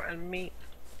all this rotten meat?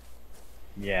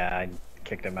 Yeah, I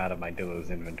kicked him out of my Dillo's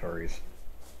inventories.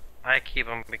 I keep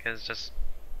them because just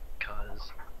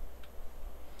cuz.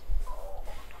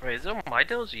 Wait, is it my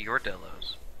Dillos or your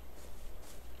Dillos?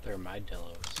 They're my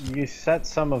Dillos. You set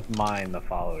some of mine to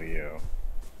follow you.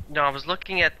 No, I was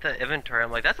looking at the inventory.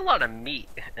 I'm like, that's a lot of meat,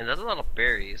 and that's a lot of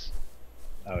berries.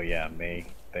 Oh yeah, me.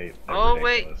 They're Oh,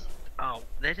 wait. ridiculous. Oh,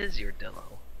 that is your Dillo.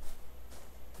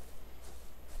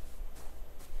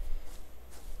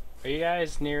 Are you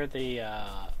guys near the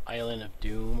Island of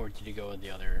Doom, or did you go the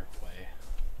other way?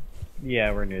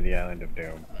 Yeah, we're near the Island of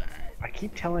Doom. Alright. I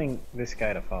keep telling this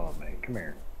guy to follow me. Come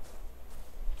here.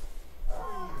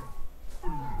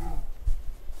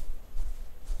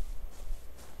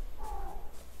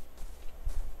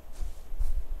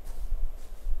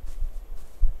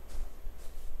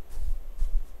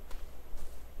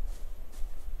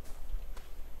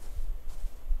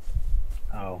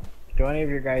 Do any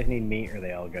of your guys need meat, or are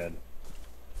they all good?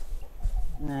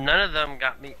 None of them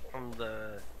got meat from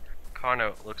the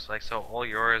Carno, it looks like, so all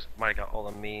yours might have got all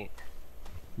the meat.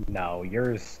 No,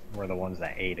 yours were the ones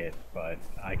that ate it, but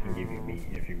I can give you meat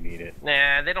if you need it.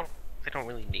 Nah, they don't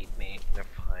really need meat. They're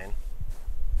fine.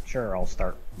 Sure, I'll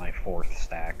start my 4th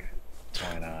stack.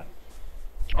 Why not?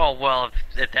 Oh well,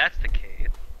 if that's the case.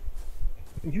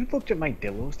 You looked at my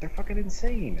dillos, they're fucking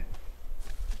insane.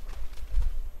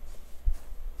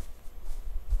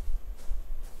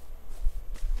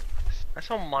 I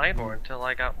saw mine more until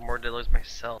I got more dillos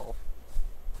myself.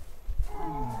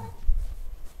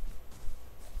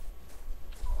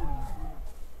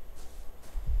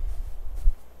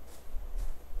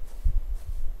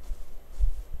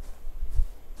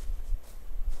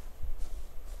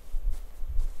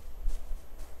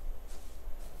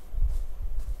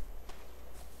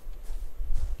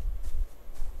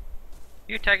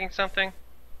 You tagging something?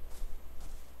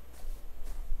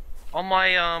 All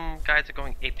my guys are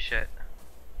going ape shit.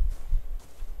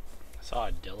 I saw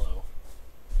a dillo.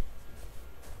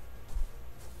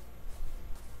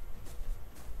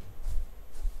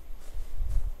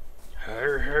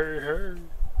 Her, her, her.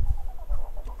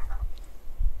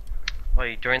 Oh,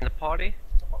 you joined the party?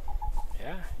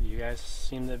 Yeah, you guys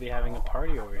seem to be having a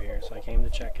party over here, so I came to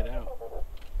check it out.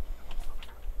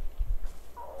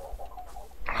 Oh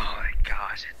my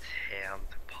gosh, it's him,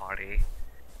 the party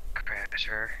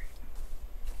crasher.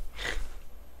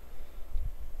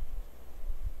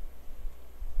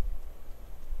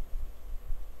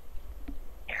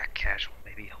 Yeah, casual,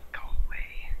 maybe he'll go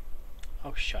away.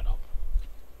 Oh, shut up.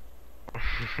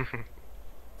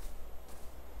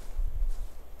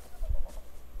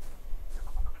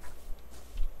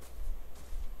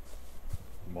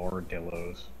 More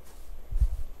dillos.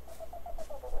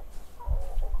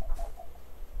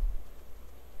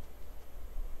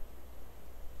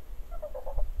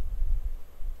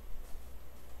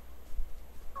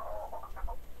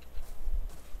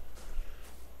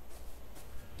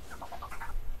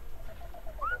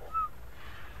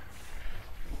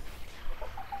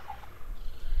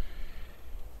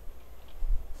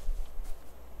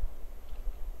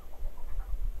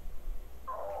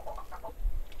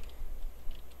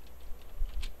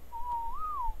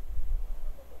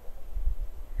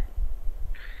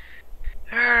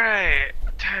 Alright,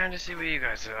 time to see what you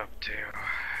guys are up to.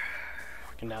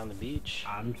 Walking down the beach.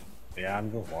 I'm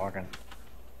just walking.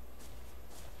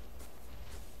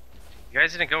 You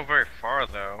guys didn't go very far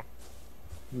though.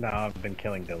 No, I've been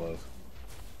killing dillos.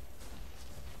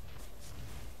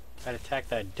 I'd attack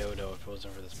that dodo if it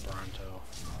wasn't for this Bronto.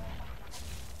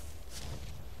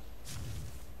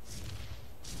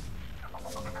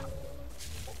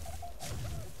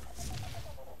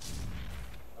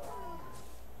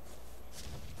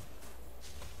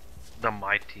 The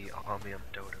mighty army of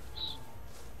dodos.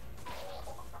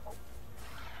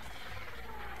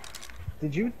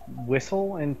 Did you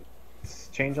whistle and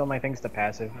change all my things to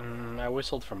passive? I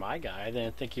whistled for my guy. I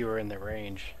didn't think you were in the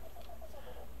range.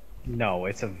 No,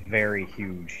 it's a very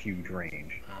huge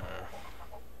range.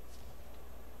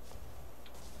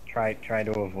 Try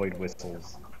to avoid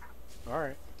whistles.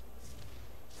 Alright.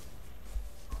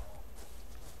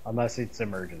 Unless it's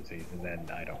emergencies, and then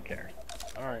I don't care.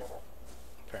 Alright.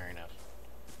 Fair enough.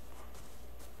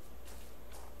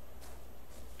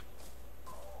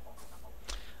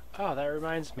 Oh, that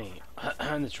reminds me.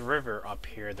 On this river up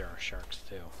here, there are sharks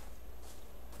too.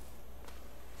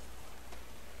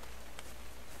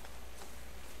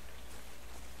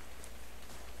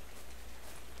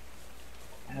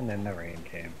 And then the rain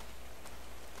came.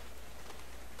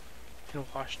 And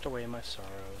washed away my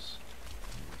sorrows.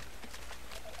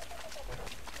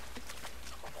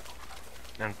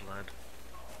 And blood.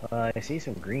 I see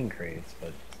some green crates,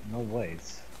 but no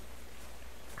whites.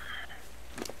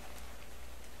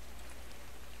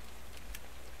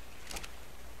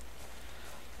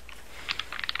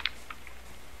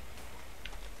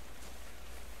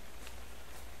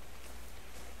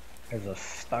 There's a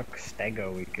stuck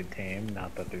stego we could tame,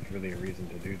 not that there's really a reason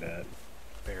to do that.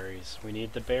 Berries. We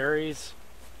need the berries.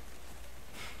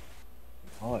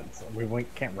 Oh,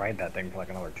 can't ride that thing for like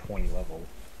another 20 levels.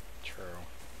 True.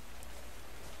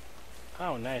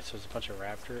 Oh, nice. There's a bunch of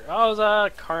raptor. Oh,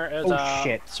 there's a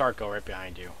shit. Sarco right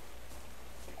behind you.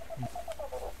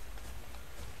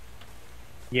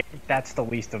 Yeah, that's the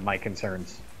least of my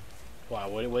concerns. Wow.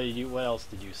 What else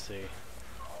did you see?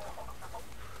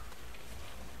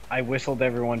 I whistled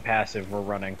everyone passive, we're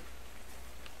running.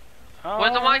 Oh,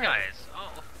 Where's the my guys? Oh,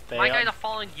 They my are- guys are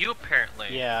following you apparently.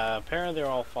 Yeah, apparently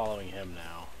they're all following him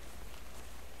now.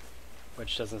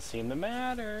 Which doesn't seem to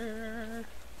matter.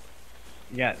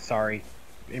 Yeah, sorry.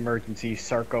 emergency,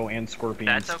 Sarco and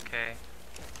Scorpions. That's okay.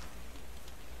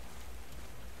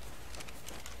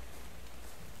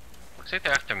 Looks like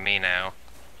they're after me now.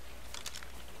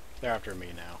 They're after me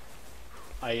now.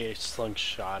 I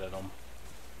slingshot at them.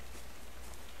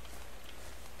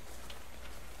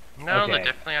 No, Okay. they're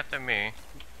definitely after me.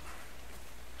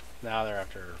 Now they're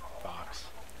after Fox.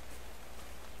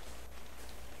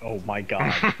 Oh my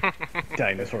god.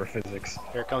 Dinosaur physics.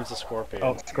 Here comes the Scorpion.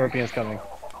 Oh, Scorpion's coming.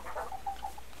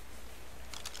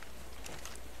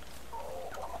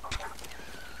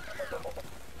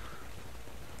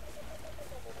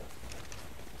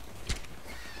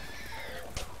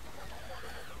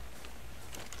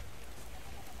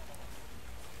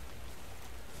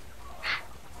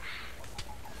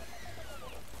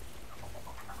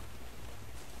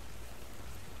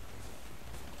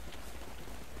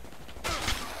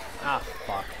 Ah,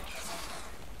 fuck.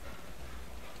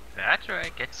 That's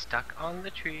right, get stuck on the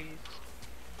trees.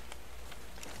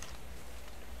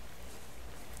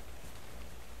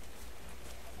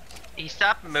 He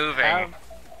stopped moving.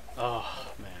 Oh,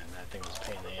 man, that thing was a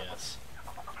pain in the ass.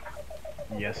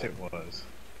 Yes, it was.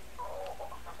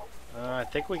 I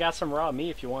think we got some raw meat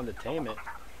if you wanted to tame it.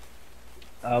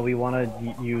 We want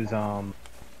to use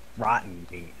rotten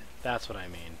meat. That's what I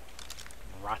mean.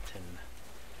 Rotten.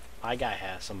 My guy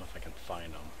has some if I can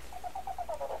find them.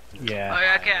 Yeah. Oh,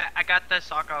 yeah, okay, I got the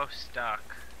Socko stuck.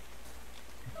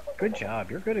 Good job.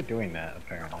 You're good at doing that,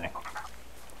 apparently.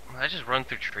 I just run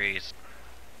through trees.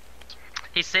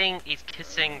 He's saying he's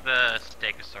kissing the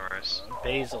Stegosaurus.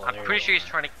 Basil. I'm pretty sure he's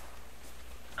trying to.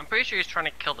 I'm pretty sure he's trying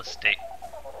to kill the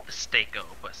Stego,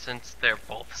 but since they're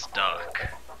both stuck,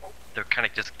 they're kind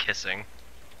of just kissing.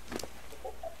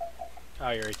 Oh,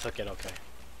 you already took it. Okay.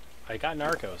 I got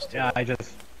Narcos too. Yeah,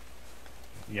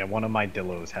 Yeah, one of my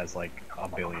Dillos has like a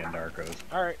billion Narcos.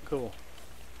 All right, cool.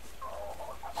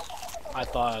 I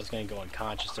thought I was gonna go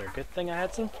unconscious there. Good thing I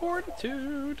had some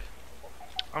fortitude.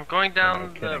 I'm going down No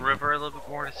the kidding. river a little bit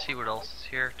more to see what else is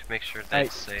here to make sure that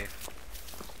it's safe.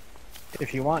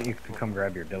 If you want, you can come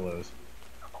grab your Dillos.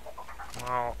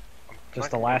 Well,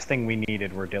 Just the last thing we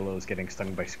needed were Dillos getting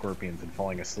stung by scorpions and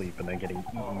falling asleep and then getting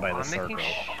eaten by the I'm making,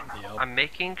 Sarco. Yep. I'm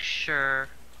making sure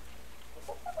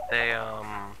they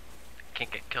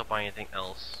can't get killed by anything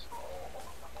else.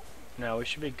 No, we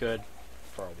should be good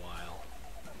for a while.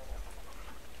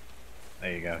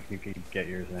 There you go. You can get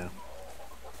yours now.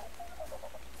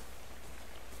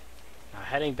 Now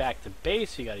heading back to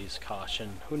base, you gotta use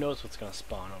caution. Who knows what's gonna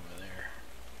spawn over there?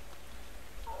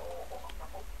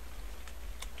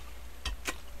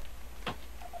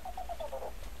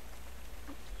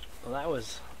 Well, that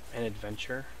was an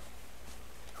adventure.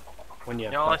 When you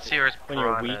have All I nothing- see are when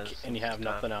you're piranhas weak and you have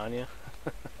stuff. nothing on you.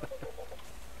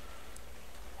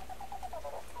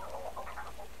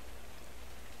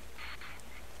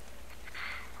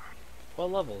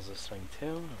 What level is this thing,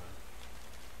 2?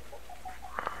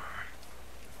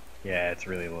 Yeah, it's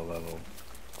really low level.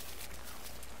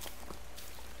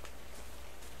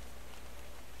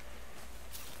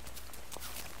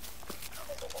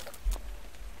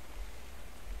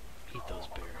 Eat those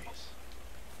berries.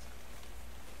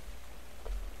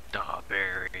 Da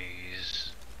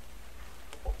berries.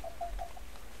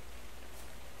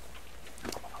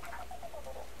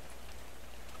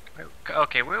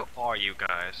 Okay, where are you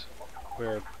guys?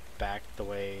 We're back the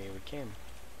way we came.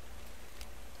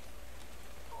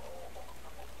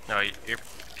 No, you're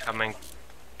coming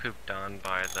pooped on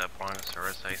by the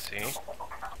brontosaurus, I see.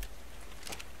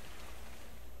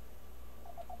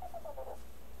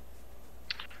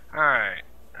 Alright,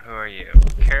 who are you?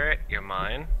 Carrot, you're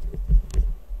mine.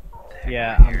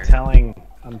 Yeah, Here.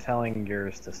 I'm telling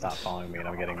yours to stop following me and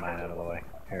I'm getting mine out of the way.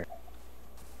 Here.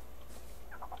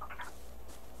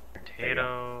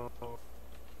 Potato,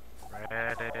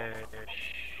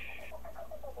 radish,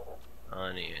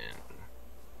 onion.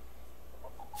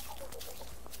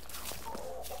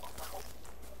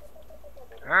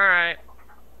 Alright.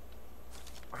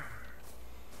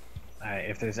 Alright,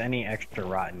 if there's any extra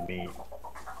rotten meat,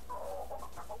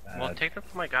 Well, take them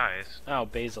from my guys. Oh,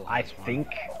 basil. I has one. think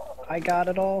I got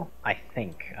it all. I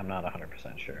think. I'm not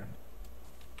 100% sure.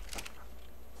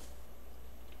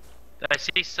 I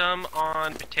see some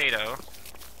on potato.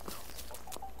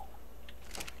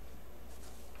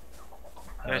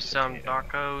 There's some Potato.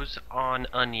 narcos on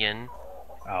onion.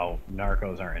 Oh,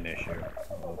 narcos aren't an issue.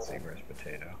 Let's see, where's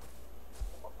potato?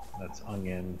 That's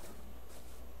onion.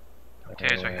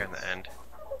 Potato's right here in the end.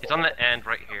 It's on the end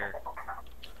right here.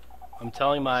 I'm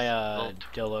telling my Little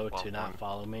Dillo to 12 not one.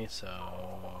 follow me, so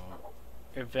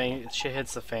if any shit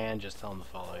hits the fan, just tell him to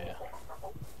follow you.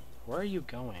 Where are you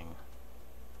going?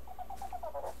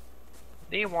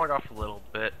 They ward off a little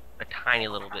bit, a tiny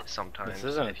little bit sometimes. This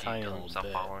isn't a if you tiny don't little stop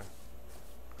bit. following.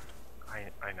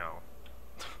 I know.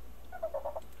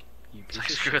 You It's piece like,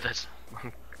 of screw shit. this.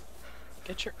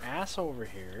 Get your ass over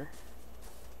here.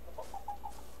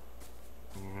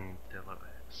 Dillo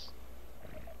ass.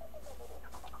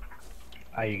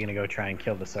 Are you gonna go try and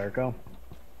kill the Sarco?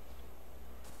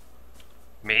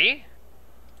 Me?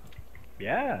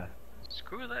 Yeah.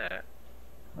 Screw that.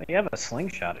 Well, you have a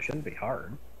slingshot. It shouldn't be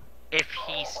hard. If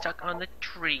he's stuck on the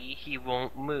tree, he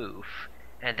won't move.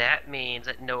 And that means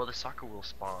that no other soccer will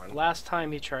spawn. Last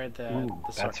time he tried that, Ooh,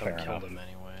 the that's Sarco fair killed enough. him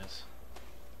anyways.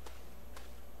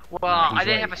 Well, Nah, I he's didn't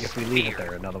right. have a If we spear. leave it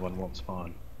there, another one won't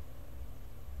spawn.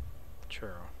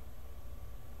 True.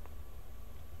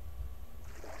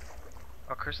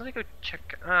 Oh, Chris, let me go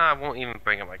check. I won't even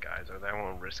bring up my guys, or I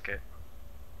won't risk it.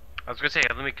 I was gonna say,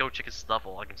 let me go check his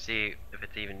level. I can see if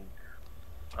it's even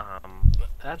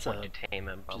That's want a... to tame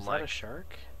him. But Is I'm that like, a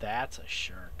shark? That's a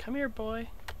shark. Come here, boy.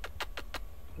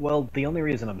 Well, the only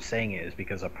reason I'm saying it is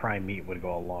because a prime meat would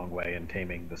go a long way in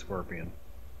taming the scorpion.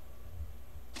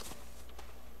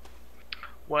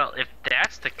 well, if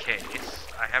that's the case,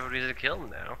 I have a reason to kill him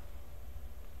now.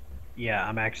 Yeah,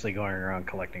 I'm actually going around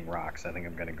collecting rocks. I think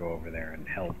I'm gonna go over there and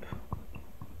help.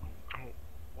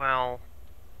 Well,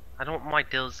 I don't want my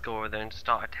dills to go over there and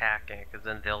start attacking, because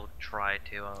then they'll try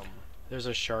to There's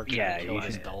a shark trying Yeah, to kill you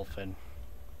this should- dolphin.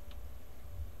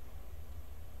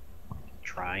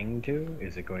 Trying to?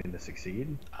 Is it going to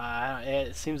succeed?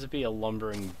 It seems to be a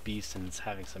lumbering beast and it's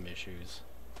having some issues.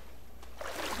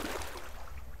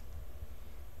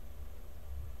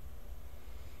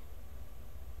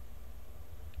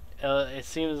 It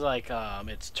seems like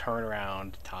its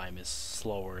turnaround time is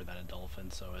slower than a dolphin,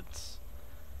 so it's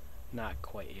not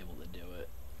quite able to do it.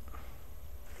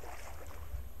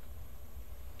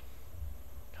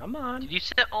 Come on. Did you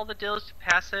set all the dills to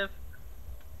passive?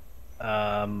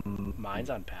 Mine's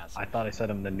on passive. I thought I set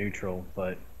him to neutral,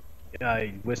 but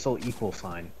whistle equal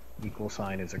sign. Equal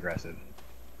sign is aggressive.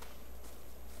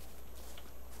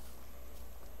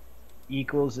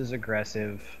 Equals is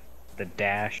aggressive. The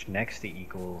dash next to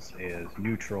equals is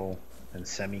neutral, and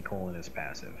semicolon is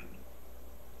passive.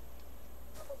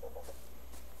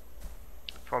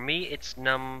 For me, it's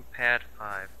numpad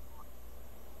 5.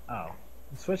 Oh,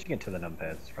 switching it to the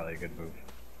numpads is probably a good move.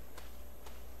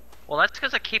 Well, that's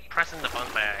because I keep pressing the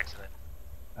button by accident.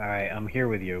 Alright, I'm here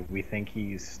with you. We think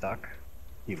he's stuck.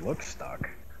 He looks stuck.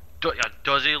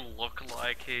 Does he look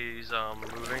like he's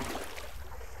moving?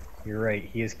 You're right,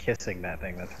 he is kissing that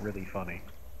thing. That's really funny.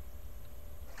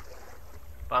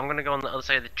 But I'm gonna go on the other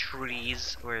side of the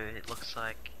trees where it looks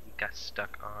like he got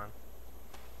stuck on.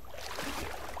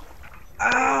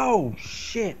 Oh,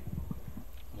 shit!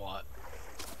 What?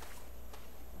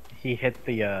 He hit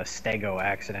the stego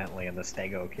accidentally, and the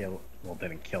stego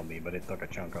didn't kill me, but it took a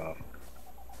chunk off.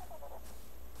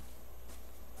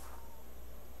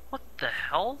 What the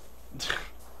hell?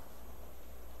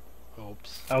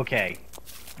 Oops. Okay,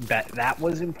 that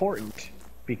was important,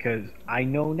 because I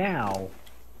know now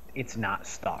it's not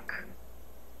stuck.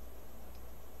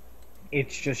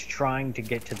 It's just trying to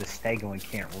get to the stego and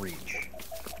can't reach.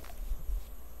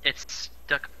 It's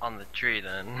stuck on the tree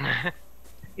then.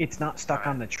 It's not stuck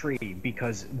on the tree,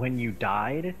 because when you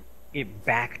died, it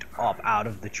backed up out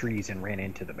of the trees and ran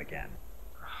into them again.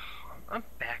 I'm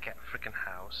back at frickin'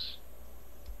 house.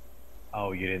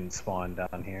 Oh, you didn't spawn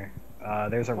down here?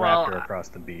 There's a Well, raptor across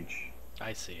the beach.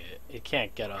 I see it. It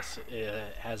can't get us.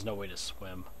 It has no way to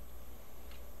swim.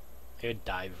 It would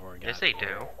die before it got Yes, they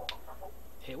do.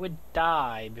 It would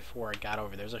die before it got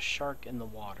over. There's a shark in the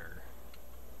water.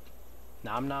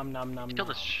 Nom nom nom nom Kill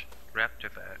nom. this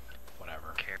raptor back.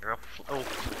 Whatever. Careful. Oh,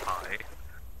 hi.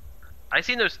 I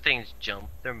seen those things jump.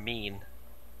 They're mean.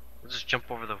 They'll just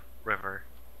jump over the river.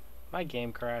 My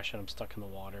game crashed and I'm stuck in the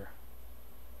water.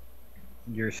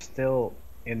 You're still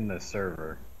in the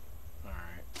server.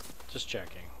 Alright. Just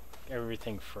checking.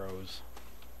 Everything froze.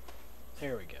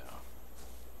 There we go.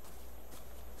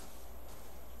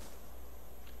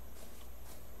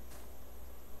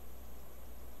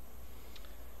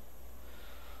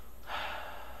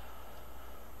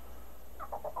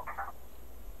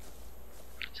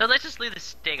 So let's just leave the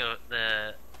stego,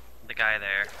 the guy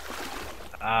there.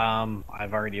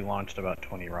 I've already launched about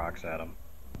 20 rocks at him.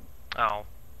 Oh,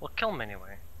 well, kill him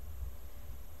anyway.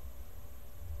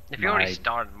 If you already My-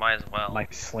 started, might as well. My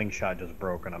slingshot just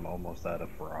broke and I'm almost out of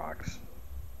rocks.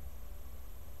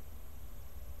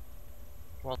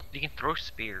 Well, you can throw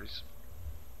spears.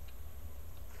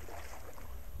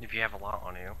 If you have a lot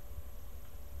on you.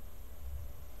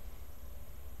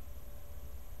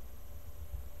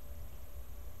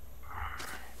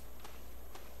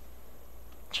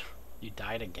 You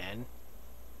died again?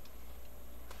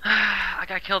 I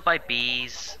got killed by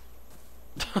bees.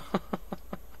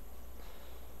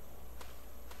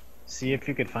 See if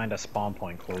you could find a spawn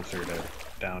point closer to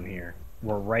down here.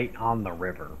 We're right on the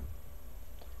river.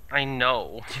 I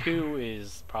know. 2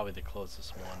 is probably the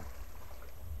closest one.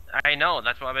 I know,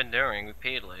 that's what I've been doing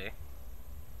repeatedly.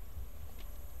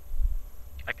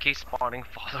 I keep spawning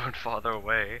farther and farther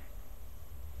away.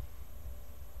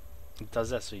 It does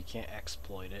that so you can't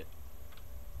exploit it.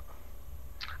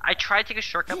 I tried to take a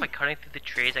shortcut by cutting through the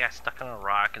trees. I got stuck on a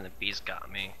rock and the bees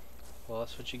got me. Well,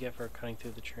 that's what you get for cutting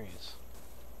through the trees.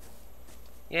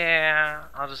 Yeah,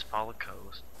 I'll just follow the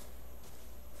coast.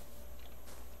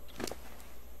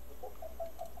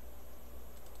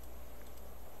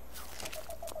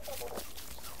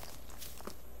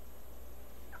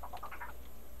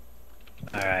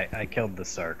 Alright, I killed the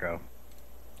Sarco.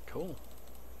 Cool.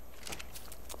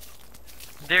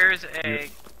 There's a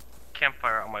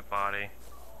campfire on my body.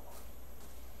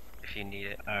 If you need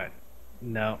it. Alright.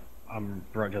 No, I'm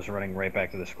just running right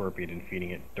back to the scorpion and feeding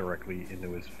it directly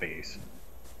into his face.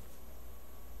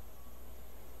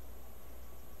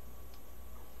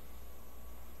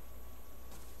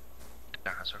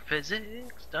 Dinosaur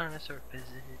physics, dinosaur physics.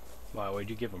 Wow, would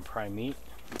you give him prime meat?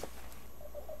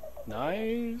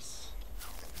 Nice.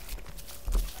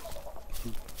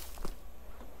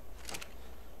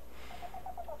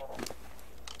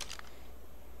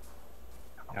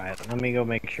 Alright, let me go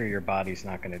make sure your body's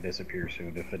not going to disappear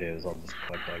soon. If it is, I'll just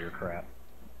collect all your crap.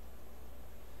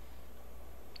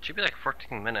 It should be like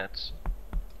 14 minutes.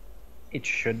 It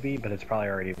should be, but it's probably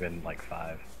already been like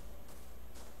 5.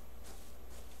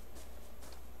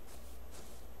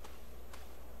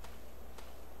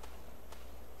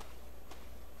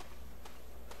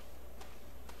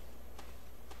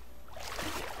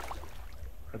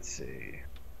 Let's see.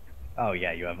 Oh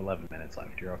yeah, you have 11 minutes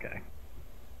left. You're okay.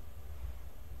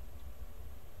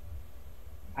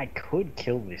 I could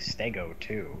kill this stego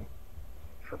too,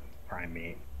 for prime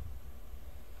meat.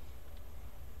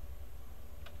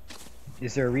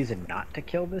 Is there a reason not to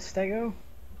kill this stego?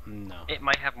 No. It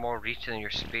might have more reach than your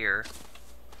spear.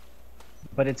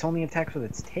 But it's only attacks with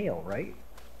its tail, right?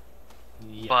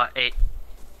 Yeah. But it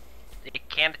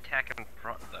can't attack in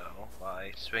front though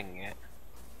by swinging it.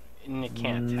 And it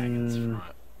can't attack its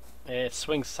front. It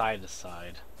swings side to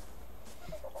side.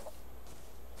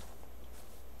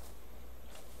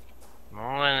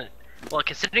 Well,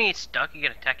 considering he's stuck, you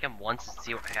can attack him once and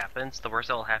see what happens. The worst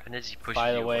that will happen is he pushes you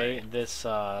By the way, away. this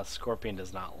scorpion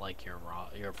does not like your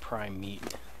prime meat.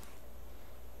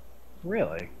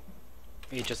 Really?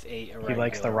 He just ate a He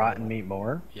likes the rotten meat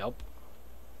more? Yup.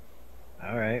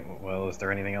 Alright, well, is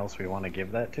there anything else we want to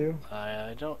give that to?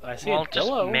 I don't. I see Well, a just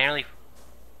Dillo. manually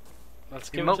Let's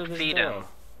give remote it to this feed Dillo. him.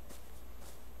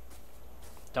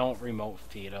 Don't remote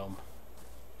feed him.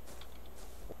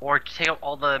 Or take out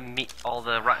all the meat, all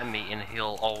the rotten meat, and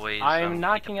he'll always. I'm eat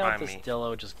knocking the out prime this meat.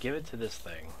 Dillo. Just give it to this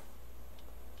thing.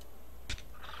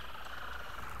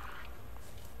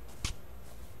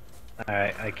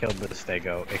 Alright, I killed the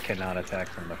stego. It cannot attack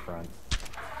from the front.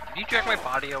 Did you drag my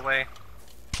body away?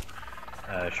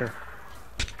 Sure.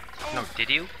 No, did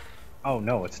you? Oh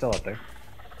no, it's still up there.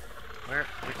 Where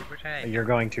did I? You're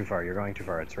going too far, you're going too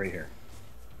far. It's right here.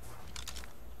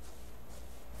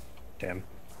 Tim.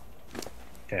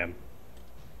 Tim.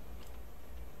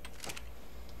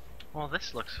 Well,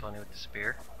 this looks funny with the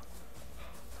spear.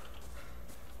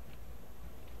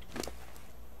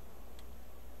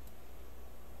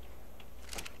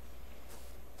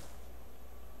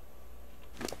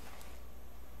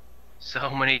 So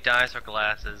many dinosaur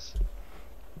glasses.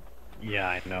 Yeah,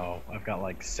 I know. I've got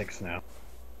like 6 now.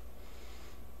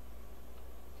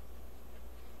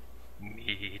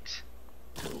 Meat.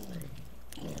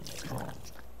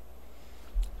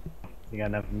 You got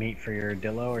enough meat for your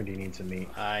Dillo, or do you need some meat?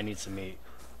 I need some meat.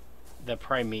 The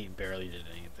prime meat barely did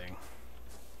anything.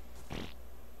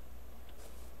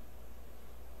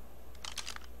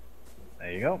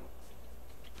 There you go.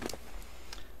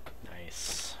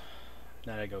 Nice.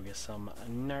 Now I go get some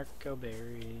narco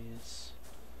berries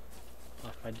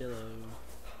off my Dillo.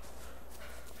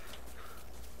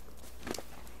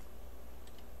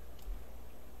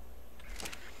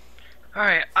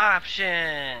 Alright,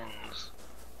 options!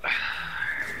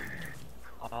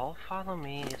 All follow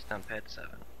me is numpad 7.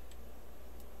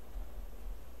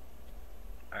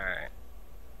 Alright.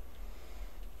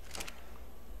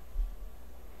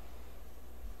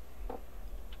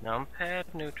 Numpad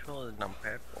neutral is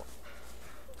numpad 4.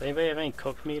 Does anybody have any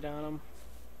cooked meat on them?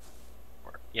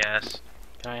 Yes.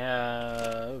 Can I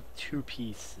have 2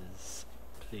 pieces,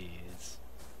 please?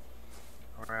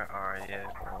 Where are you?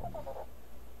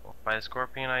 By the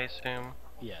scorpion, I assume.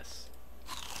 Yes.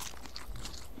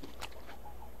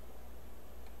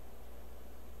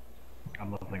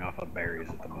 I'm living off of berries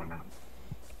at the moment.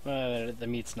 The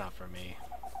meat's not for me.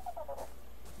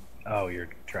 Oh, you're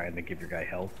trying to give your guy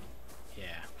health?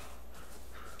 Yeah.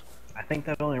 I think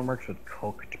that only works with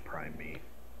cooked prime meat.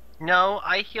 No,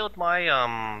 I healed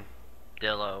my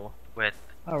Dillo with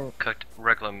Oh, cooked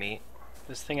regular meat.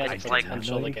 This thing has It's the like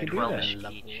potential to you get could do 12-ish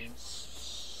that. each.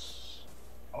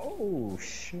 Oh,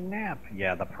 snap.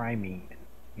 Yeah, the prime meat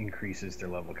increases their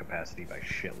level capacity by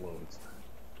shitloads.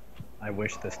 I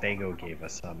wish the Stego gave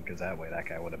us some, because that way that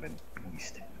guy would have been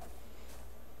beast.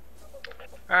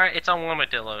 Alright, it's on one of my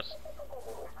Dillos.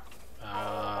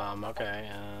 Okay,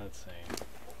 let's see.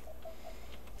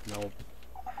 Nope.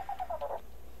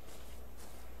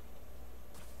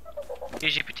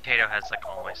 Usually potato has like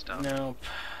all my stuff. Nope.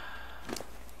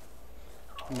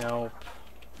 Nope.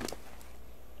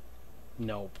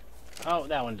 Nope. Oh,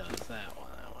 that one does. That one.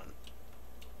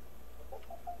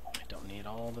 I don't need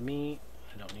all the meat.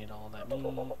 I don't need all that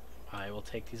meat. I will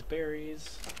take these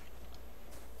berries.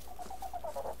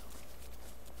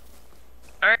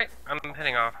 Alright, I'm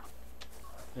heading off.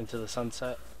 Into the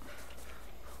sunset.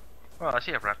 Well, I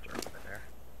see a raptor over there.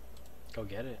 Go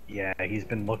get it. Yeah, he's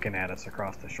been looking at us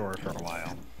across the shore for a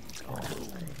while.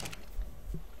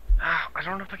 Ah, I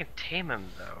don't know if I can tame him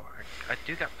though. I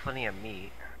do got plenty of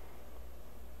meat.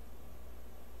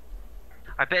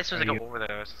 I bet as soon as I go over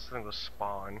there, something will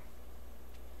spawn.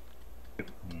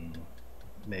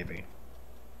 Maybe.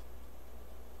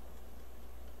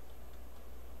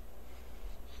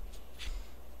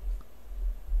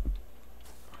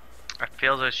 I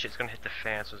feel those shit's gonna hit the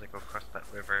fan as soon as I go across that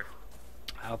river.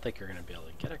 I don't think you're gonna be able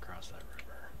to get across that river.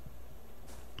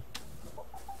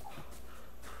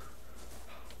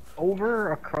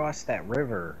 Over across that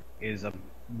river is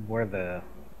where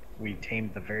we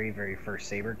tamed the very first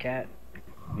saber cat.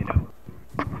 You know,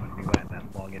 when we went on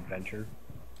that long adventure.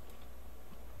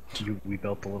 We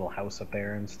built a little house up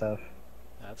there and stuff.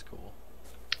 That's cool.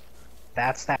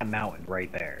 That's that mountain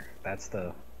right there. That's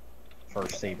the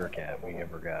first saber cat we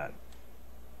ever got.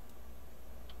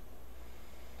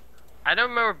 I don't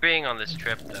remember being on this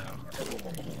trip though.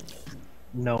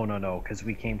 No, because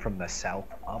we came from the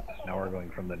south up. Now we're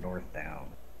going from the north down.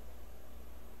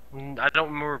 I don't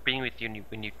remember being with you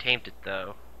when you tamed it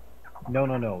though.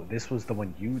 No. This was the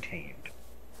one you tamed.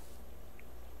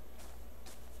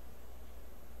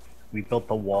 We built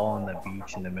the wall on the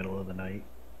beach in the middle of the night.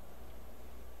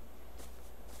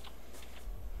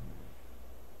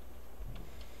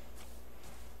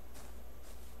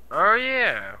 Oh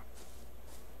yeah.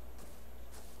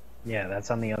 Yeah, that's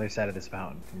on the other side of this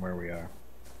mountain from where we are.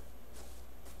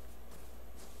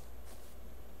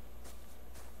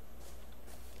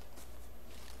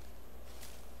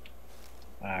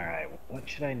 Alright, what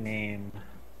should I name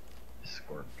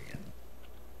Scorpion?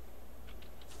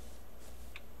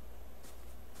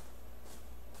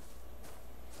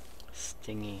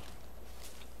 Stingy.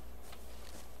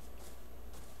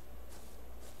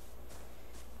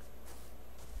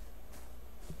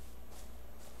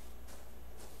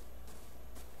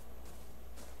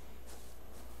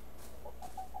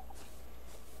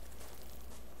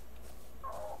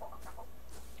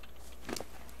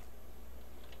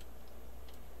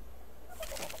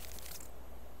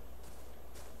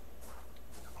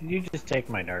 Did you just take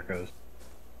my narcos?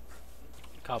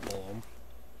 Couple of them.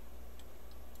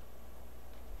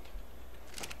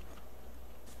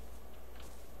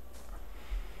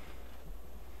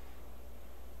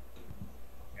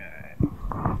 Alright.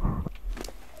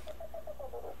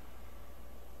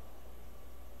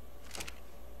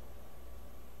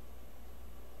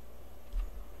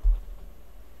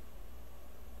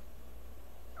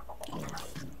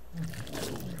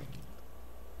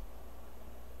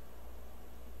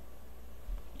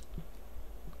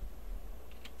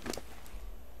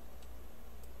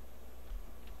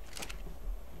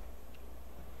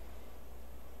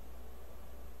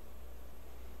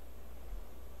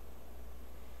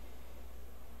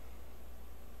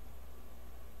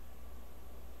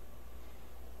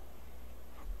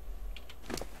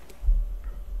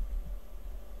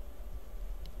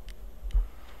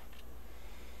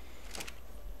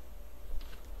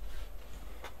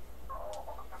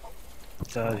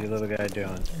 So how's your little guy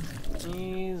doing?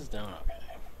 He's doing okay.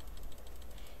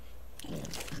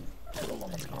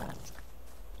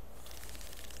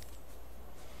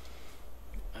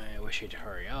 I wish he'd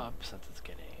hurry up since it's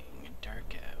getting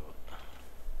dark out.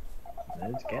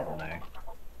 It's getting there.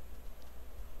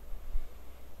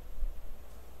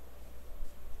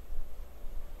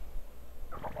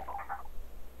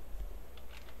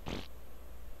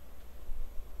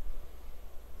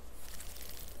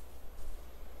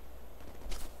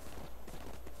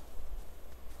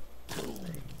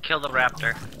 killed the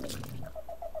raptor.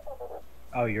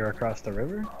 Oh, you're across the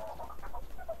river?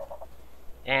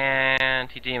 And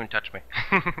he didn't even touch me.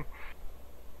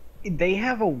 They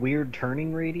have a weird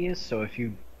turning radius, so if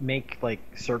you make like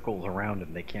circles around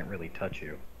them, they can't really touch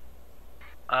you.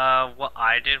 What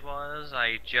I did was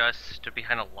I just stood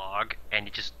behind a log and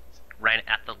he just ran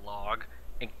at the log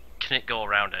and couldn't go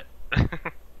around it.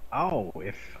 Oh,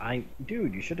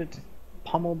 dude, you should have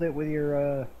pummeled it with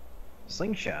your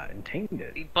slingshot and tamed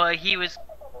it. But he was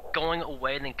going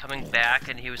away and then coming back,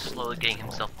 and he was slowly getting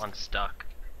himself unstuck.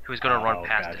 He was going to run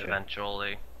past it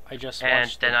eventually. I just And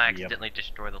watched then I accidentally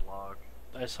destroyed the log.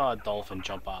 I saw a dolphin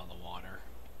jump out of the water.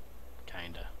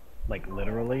 Kinda. Like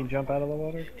literally jump out of the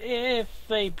water? If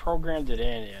they programmed it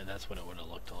in, yeah, that's what it would have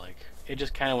looked like. It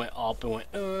just kind of went up and went,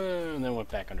 and then went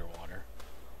back underwater.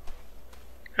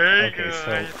 Hey Okay, guys.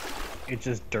 so it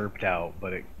just derped out,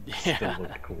 but it still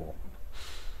looked cool.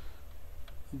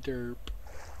 Derp.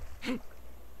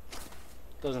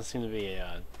 Doesn't seem to be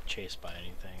chased by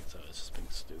anything, so it's just being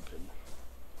stupid.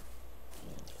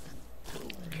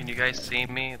 Can you guys see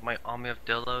me? My army of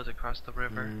dillos across the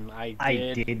river?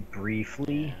 I did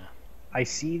briefly. Yeah. I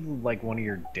see like one of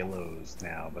your dillos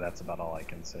now, but that's about all I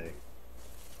can say.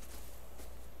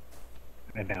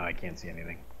 And now I can't see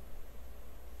anything.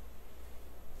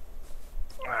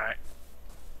 Alright.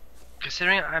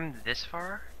 Considering I'm this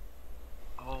far?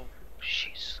 Oh,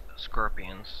 jeez.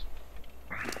 Scorpions.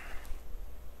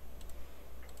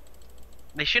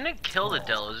 They shouldn't kill the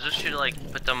dillos, just should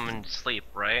like put them in sleep,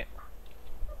 right?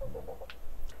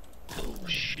 Oh,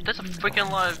 shit, that's a freaking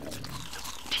lot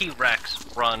of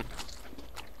T-Rex run.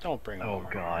 Don't bring them Oh over.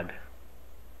 god.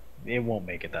 It won't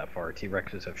make it that far.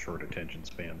 T-Rexes have short attention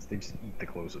spans. They just eat the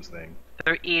closest thing.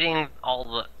 They're eating all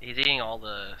the. He's eating all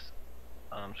the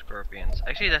scorpions.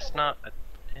 Actually, that's not.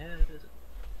 Yeah, it is.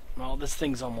 Well, this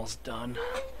thing's almost done,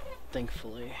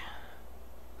 thankfully.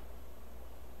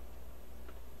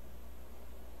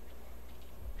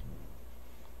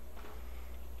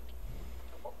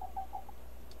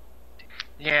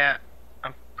 Yeah,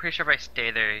 I'm pretty sure if I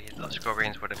stay there, the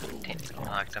scorpions would have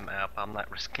knocked him out. But I'm not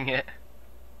risking it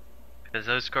because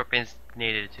those scorpions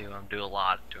needed to do a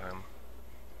lot to him.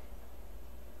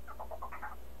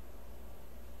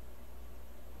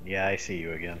 Yeah, I see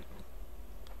you again.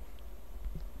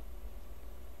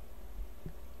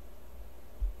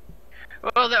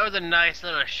 Well, that was a nice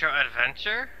little short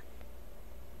adventure.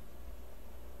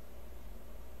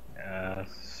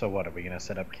 So what, are we gonna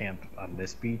set up camp on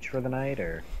this beach for the night,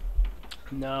 or?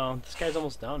 No, this guy's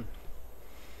almost done.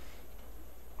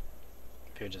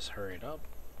 If you just hurried up.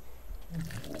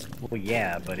 Well,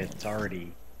 yeah, but it's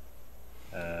already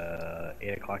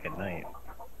 8 o'clock at night.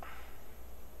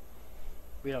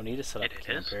 We don't need to set up It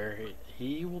camp is? here.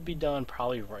 He will be done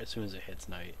probably right as soon as it hits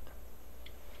night.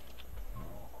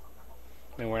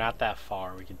 I mean, we're not that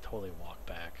far. We can totally walk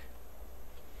back.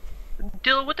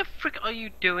 Dylan, what the frick are you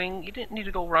doing? You didn't need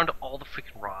to go around all the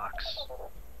freaking rocks.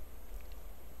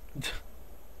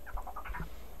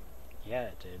 Yeah,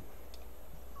 it did.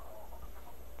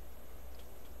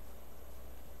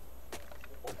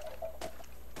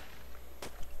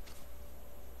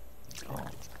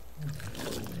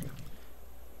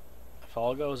 If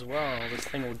all goes well, this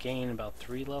thing will gain about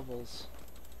 3 levels.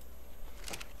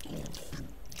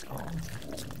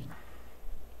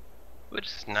 Which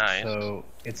is nice. So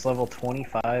it's level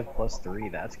 25 plus 3.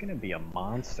 That's gonna be a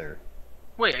monster.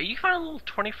 Wait, are you finding a little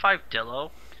 25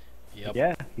 Dillo? Yep.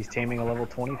 Yeah, he's taming a level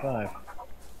 25.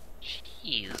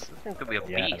 Jeez, this thing could be a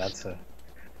Yeah, beast. that's a.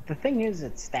 The thing is,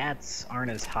 its stats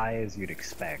aren't as high as you'd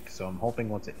expect, so I'm hoping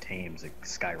once it tames, it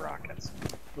skyrockets.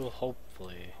 Well,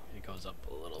 hopefully it goes up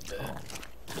a little bit.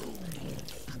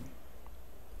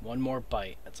 One more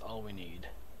bite, that's all we need.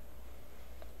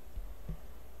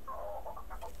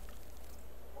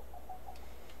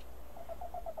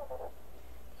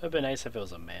 It would be nice if it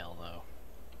was a male, though.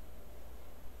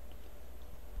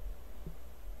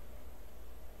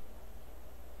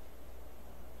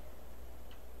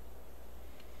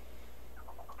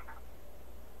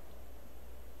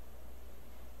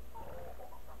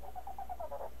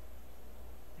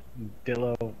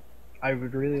 Dillo, I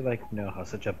would really like to know how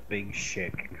such a big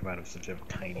shit can come out of such a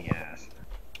tiny ass.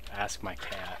 Ask my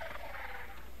cat.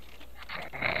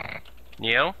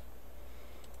 Neo?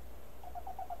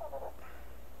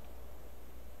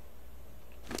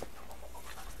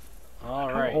 How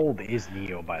Alright. old is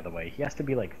Neo, by the way? He has to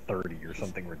be like 30 or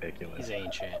something ridiculous. He's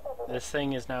ancient. This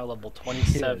thing is now level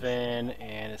 27,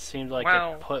 and it seemed like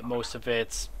Wow. it put most of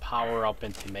its power up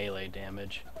into melee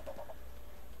damage.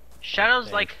 Shadow's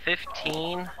Okay. like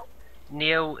 15.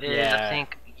 Neo is, Yeah. I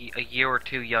think, a year or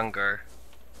two younger.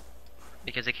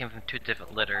 because they came from 2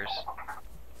 different litters.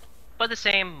 But the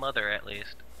same mother, at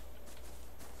least.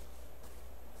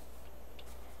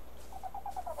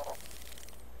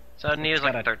 So Neo's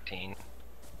like 13.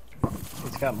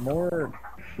 It's got more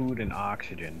food and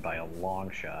oxygen by a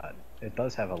long shot. It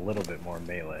does have a little bit more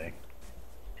melee.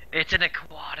 It's an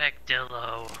aquatic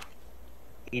dillo.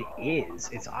 It is.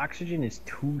 Its oxygen is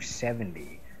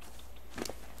 270.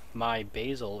 My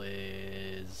basal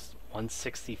is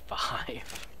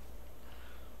 165.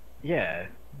 Yeah,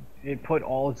 it put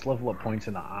all its level up points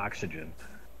in the oxygen.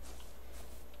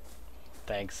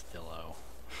 Thanks, Dillo.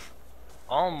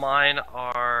 All mine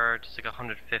are just like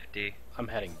 150. I'm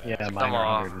heading back. Yeah, mine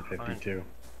are 152.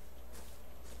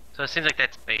 So it seems like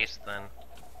that's base then.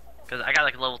 Because I got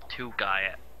like a level 2 guy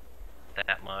at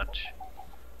that much.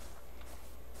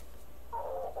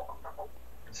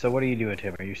 So what are you doing,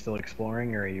 Tim? Are you still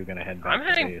exploring, or are you gonna head back I'm to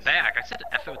heading base? back. I said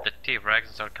F it with the T-Rex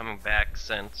and started coming back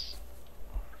since.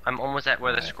 I'm almost at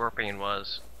where the Scorpion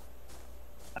was.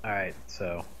 Alright,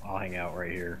 so I'll hang out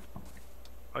right here.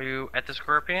 Are you at the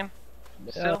Scorpion?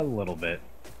 Still? A little bit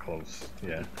close,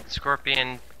 yeah.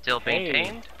 Scorpion still being Hey,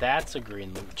 tamed? that's a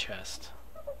green loot chest.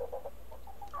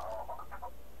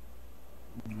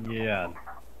 Yeah,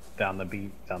 down the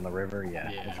beat, down the river, yeah,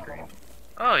 Yeah. it's green.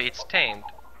 Oh, it's tamed.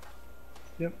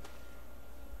 Yep.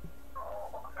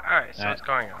 Alright, so what's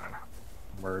going on?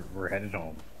 We're headed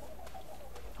home.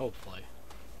 Hopefully.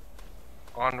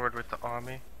 Onward with the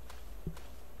army.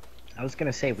 I was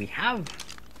gonna say, we have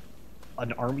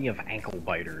an army of ankle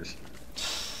biters.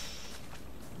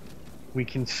 We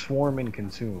can swarm and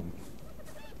consume.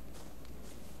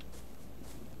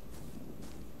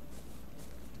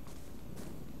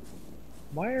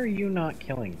 Why are you not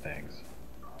killing things?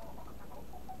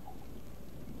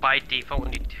 By default,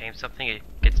 when you tame something, it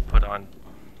gets put on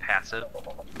passive.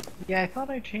 Yeah, I thought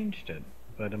I changed it,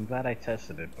 but I'm glad I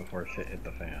tested it before shit hit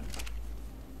the fan.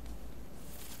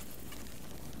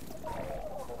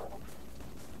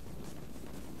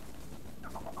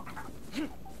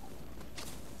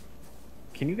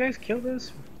 Can you guys kill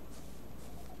this?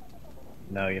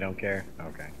 No, you don't care?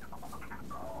 Okay.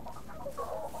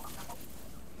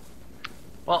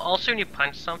 Well, also when you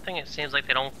punch something, it seems like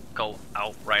they don't go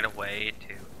out right away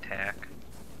to attack.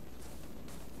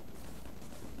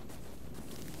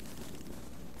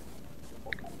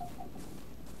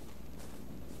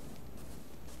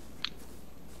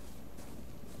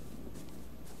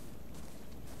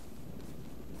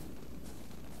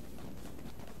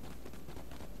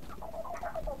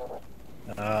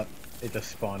 It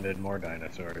just spawned in more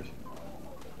dinosaurs.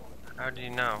 How do you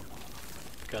know?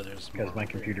 Because my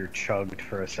computer chugged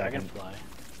for a second. Dragonfly.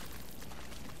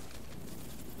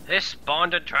 They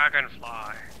spawned a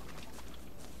dragonfly.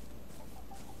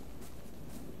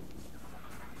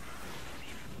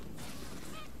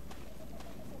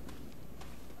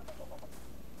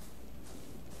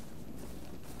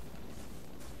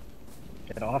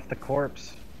 Get off the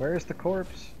corpse. Where's the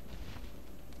corpse?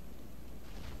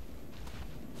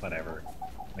 Whatever.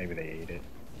 Maybe they ate it.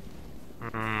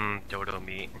 Dodo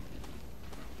meat.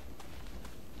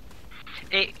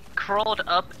 It crawled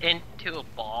up into a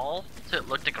ball, so it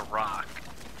looked like a rock.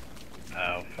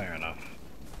 Oh, fair enough.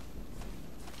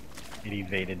 It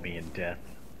evaded me in death.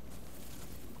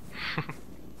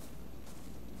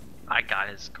 I got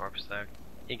his corpse though.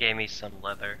 He gave me some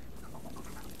leather.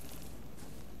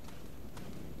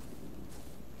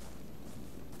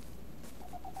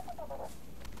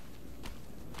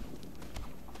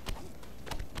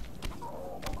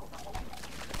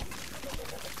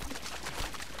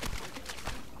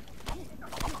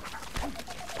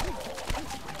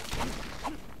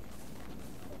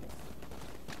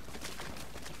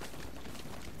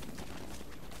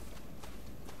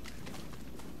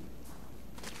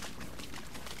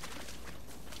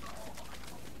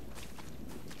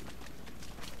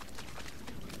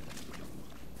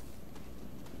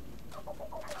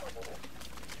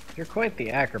 You're quite the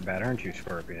acrobat, aren't you,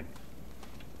 Scorpion?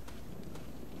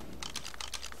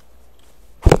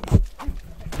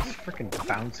 Just freaking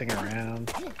bouncing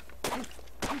around.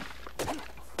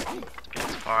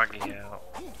 It's foggy out.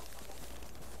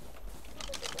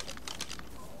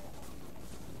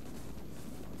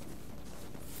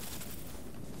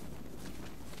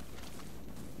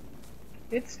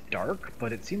 It's dark,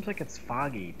 but it seems like it's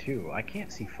foggy too. I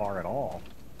can't see far at all.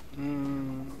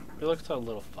 It looks a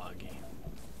little foggy.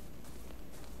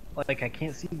 Like, I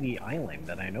can't see the island,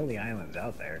 and I know the island's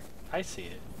out there. I see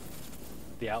it.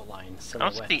 The outline, I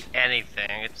silhouette. don't see anything,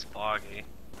 it's foggy.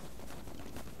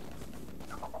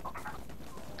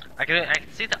 I can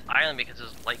see the island because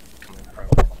there's light coming from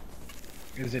it.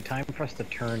 Is it time for us to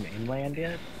turn inland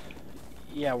yet?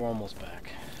 Yeah, we're almost back.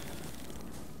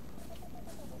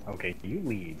 Okay, you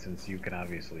lead since you can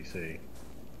obviously see.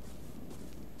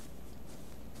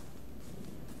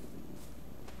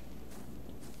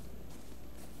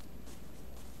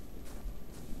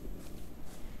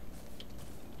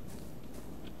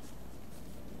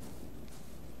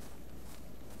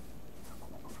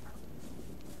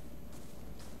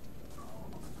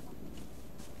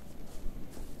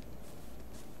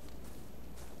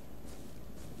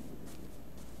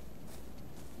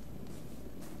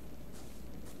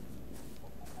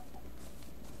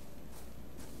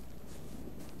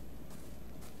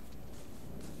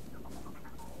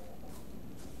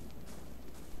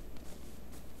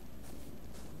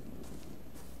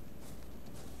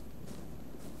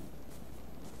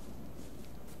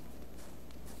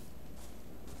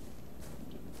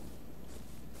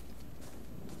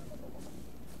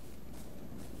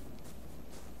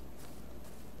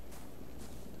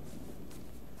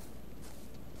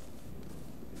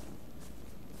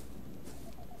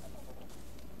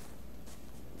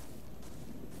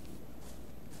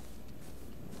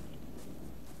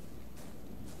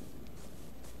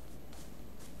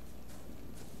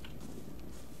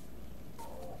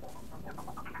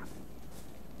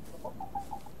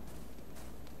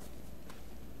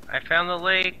 I found the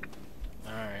lake.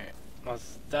 Alright. I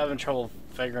was having trouble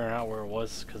figuring out where it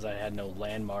was because I had no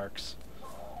landmarks.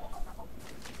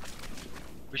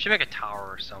 We should make a tower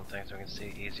or something so we can see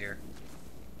it easier.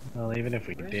 Well, even if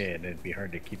we did, it'd be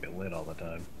hard to keep it lit all the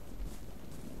time.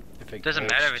 If It doesn't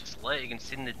matter if it's lit, you can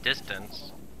see in the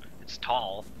distance. It's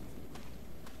tall.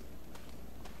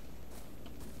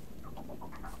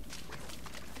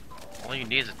 All you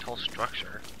need is a tall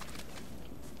structure.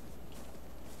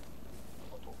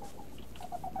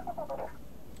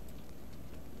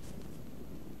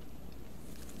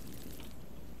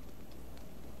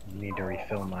 I need to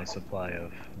refill my supply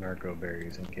of narco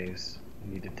berries in case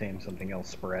I need to tame something else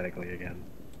sporadically again.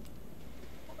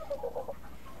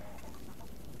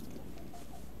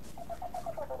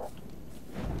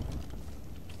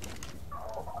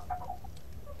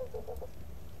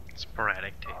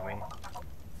 Sporadic taming.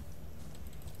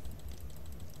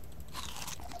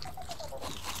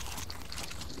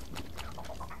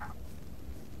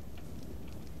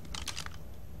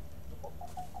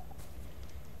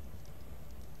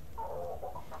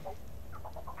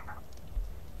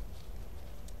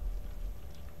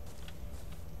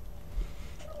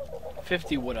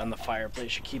 $50 wood on the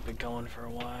fireplace should keep it going for a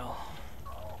while.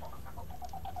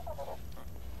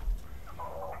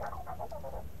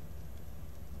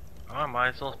 Oh, I might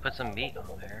as well put some meat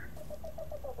on there.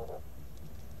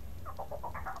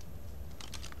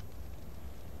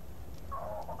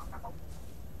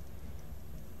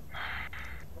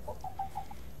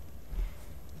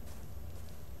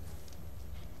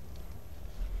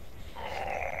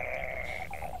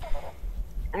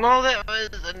 Well, that was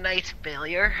a nice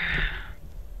failure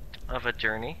of a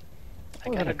journey. I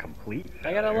got a complete.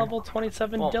 I got a failure. level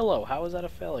 27 Well- Dillo. How was that a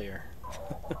failure?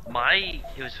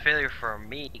 It was a failure for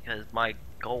me because my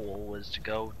goal was to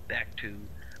go back to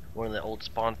one of the old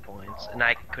spawn points, and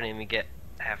I couldn't even get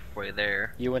halfway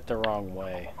there. You went the wrong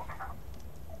way.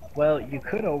 Well, you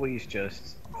could always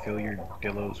just fill your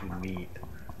dillos with meat,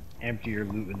 empty your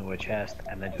loot into a chest,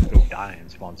 and then just go die and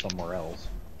spawn somewhere else.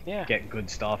 Yeah. Get good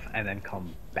stuff, and then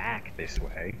come back this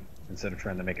way, instead of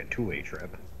trying to make a two-way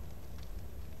trip.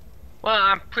 Well,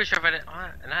 I'm pretty sure if I didn't,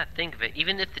 and I think of it,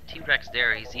 even if the T-Rex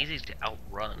there, he's easy to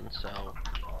outrun, so all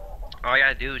I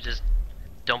gotta do is just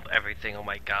dump everything on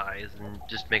my guys and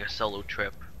just make a solo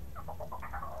trip.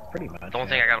 Pretty much. The only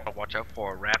thing I gotta watch out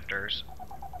for are raptors.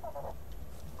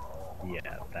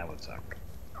 Yeah, that would suck.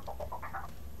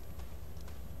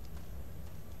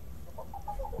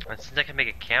 And since I can make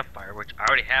a campfire, which I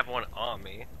already have one on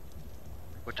me,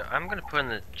 which I'm gonna put in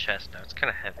the chest now, it's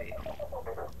kinda heavy.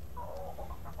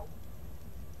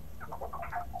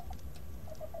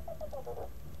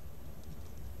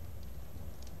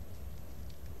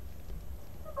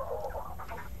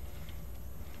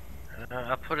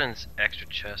 I'll put in this extra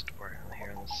chest right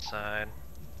here on the side.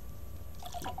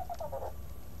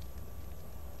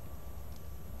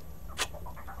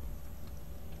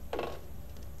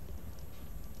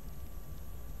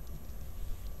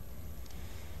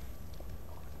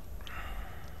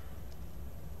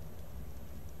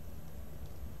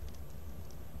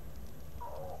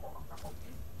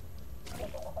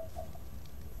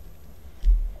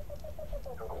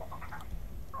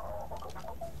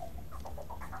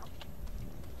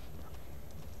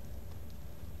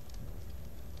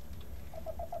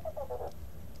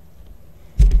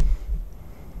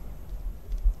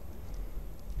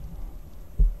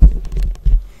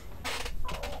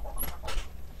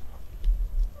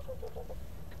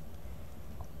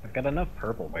 I've got enough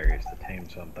purple berries to tame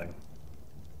something.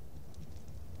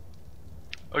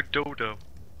 A dodo.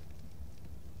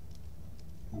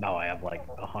 No, I have like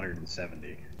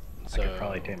 170. So, I could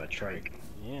probably tame a trike.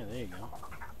 Yeah, there you go.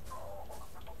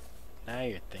 Now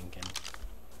you're thinking.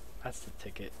 That's the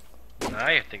ticket. Now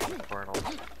you're thinking of portals.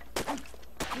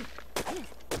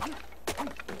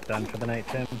 Done for the night,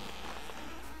 Tim?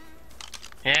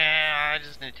 Yeah, I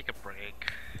just need to take a break.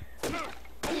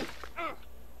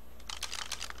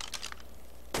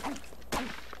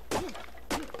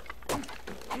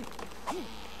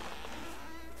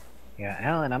 Yeah,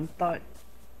 Alan, I thought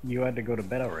you had to go to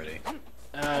bed already.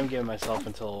 I'm giving myself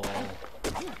until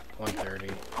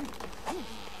 1:30.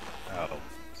 Oh,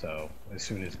 so as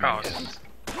soon as Oh, night ends.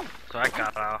 so I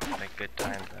got off at a good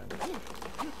time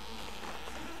then.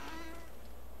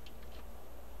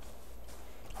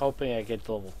 Hoping I get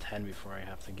to level 10 before I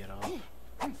have to get off.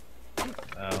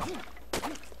 Oh.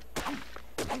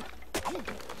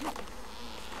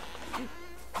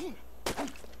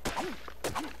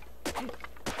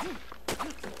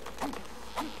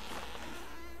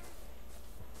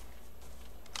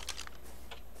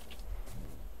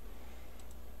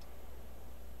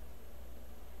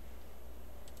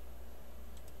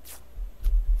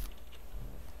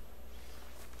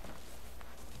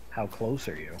 How close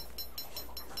are you?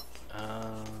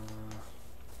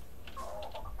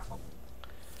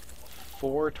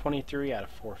 423 out of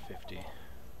 450.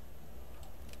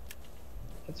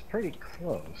 It's pretty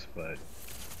close, but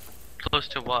Close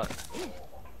to what?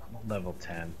 level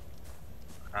 10.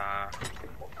 Uh,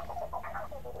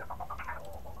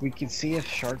 We can see if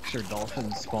sharks or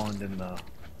dolphins spawned in the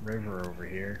river over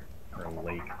here. Or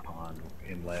lake, pond,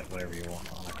 inlet, whatever you want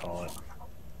to call it.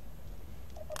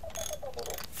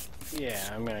 Yeah,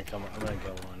 I'm gonna go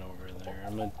on over there.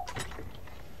 I'm gonna.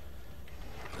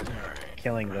 Alright.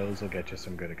 Killing those will get you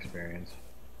some good experience.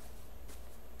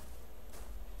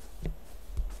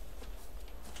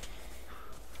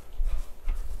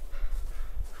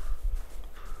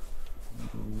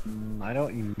 I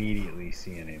don't immediately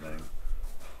see anything.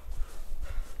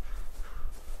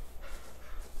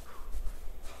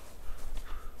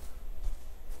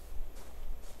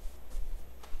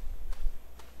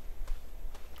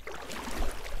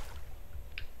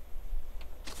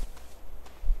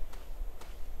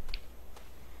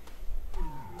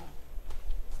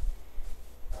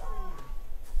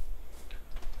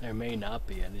 There may not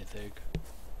be anything.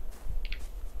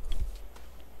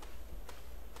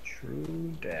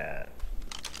 True dat.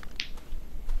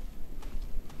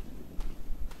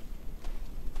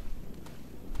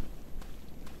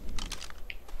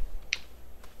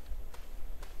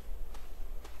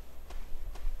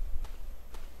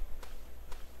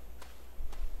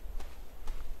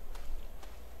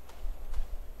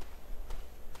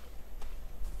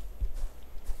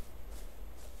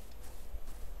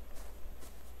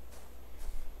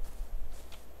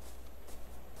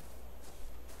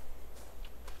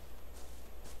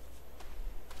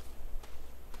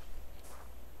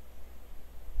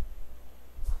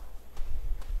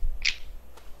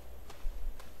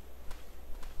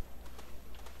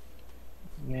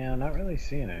 Yeah, I'm not really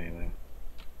seeing anything.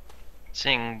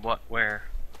 seeing what, where?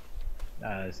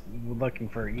 Looking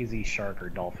for easy shark or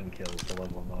dolphin kills to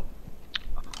level them up.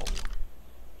 Oh.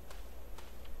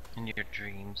 In your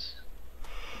dreams.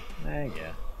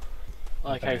 Yeah.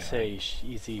 Like I say,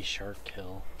 easy shark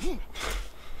kill.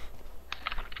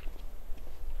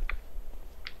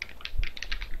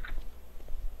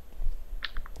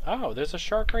 Oh, there's a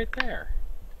shark right there.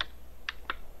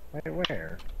 Wait,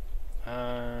 where?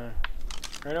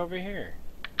 Right over here.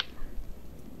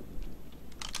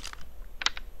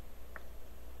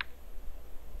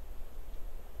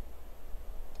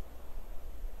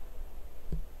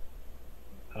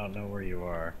 I don't know where you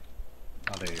are.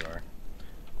 Oh, there you are.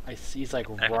 I see he's like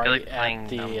I feel right like at playing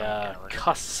the Taming now.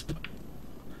 cusp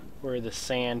where the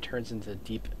sand turns into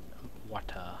deep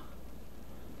water.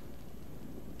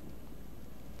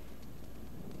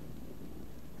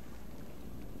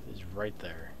 He's right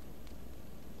there.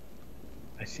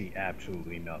 I see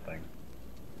absolutely nothing.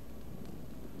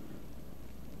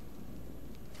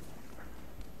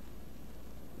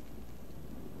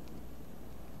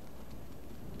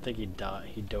 I think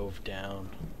he dove down.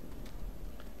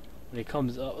 When he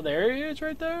comes up, there he is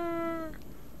right there!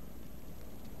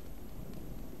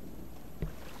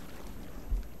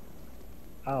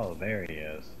 Oh, there he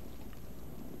is.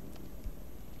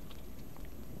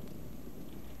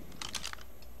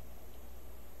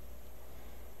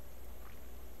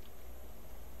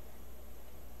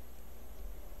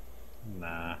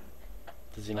 Nah.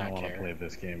 Does he I not don't want to care? play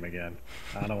this game again.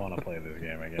 I don't want to play this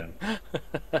game again.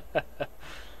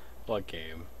 What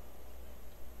game?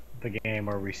 The game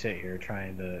where we sit here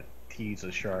trying to tease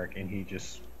a shark and he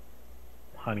just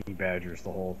honey badgers the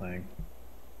whole thing.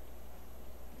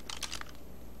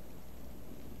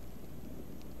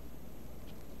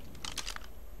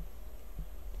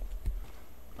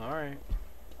 Alright.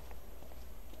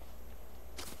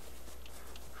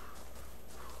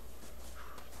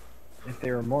 If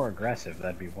they were more aggressive,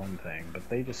 that'd be one thing, but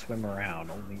they just swim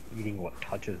around, only eating what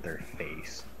touches their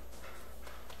face.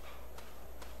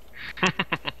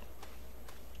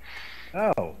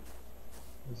 Oh.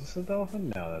 Is this a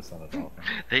dolphin? No, that's not a dolphin.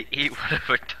 They eat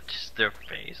whatever touches their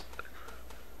face.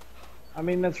 I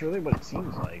mean, that's really what it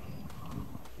seems like.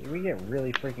 We get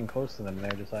really freaking close to them and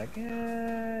they're just like,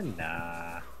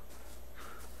 nah.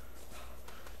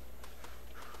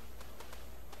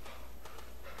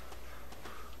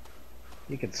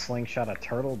 You could slingshot a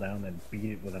turtle down and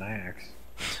beat it with an axe.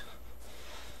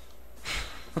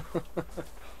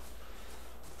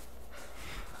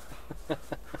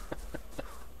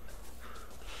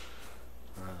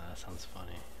 That sounds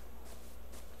funny.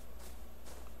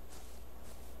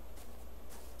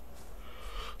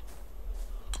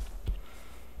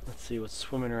 Let's see what's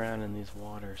swimming around in these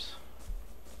waters.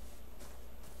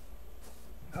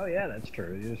 Oh yeah, that's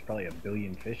true. There's probably a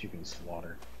billion fish you can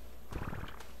slaughter.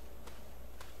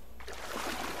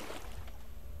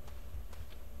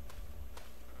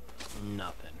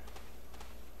 Nothing.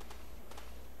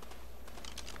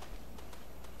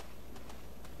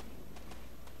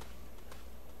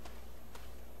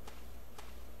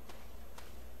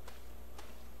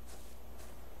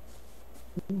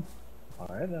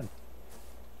 Alright then.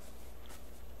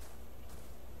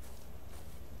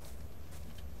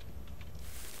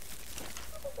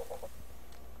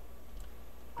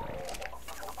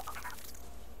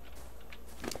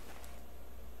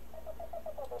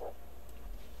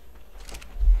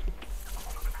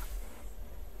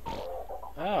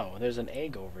 Oh, there's an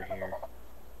egg over here.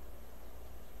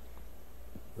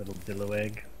 Little dillo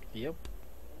egg. Yep.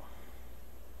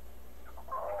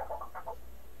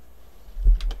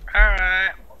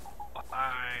 Alright.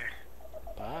 Bye.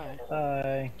 Bye.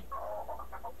 Bye.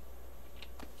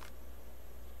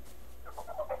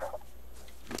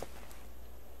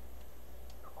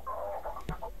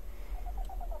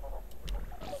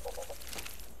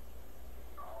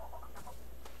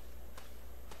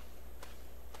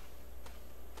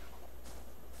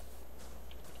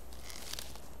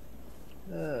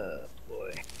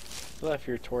 Boy. You left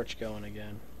your torch going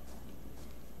again.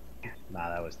 Nah,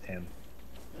 that was Tim.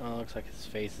 Oh, it looks like his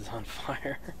face is on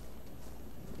fire.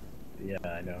 Yeah,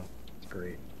 I know. It's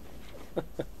great.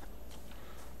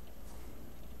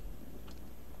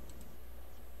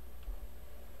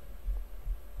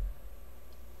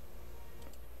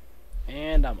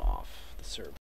 And I'm off the server.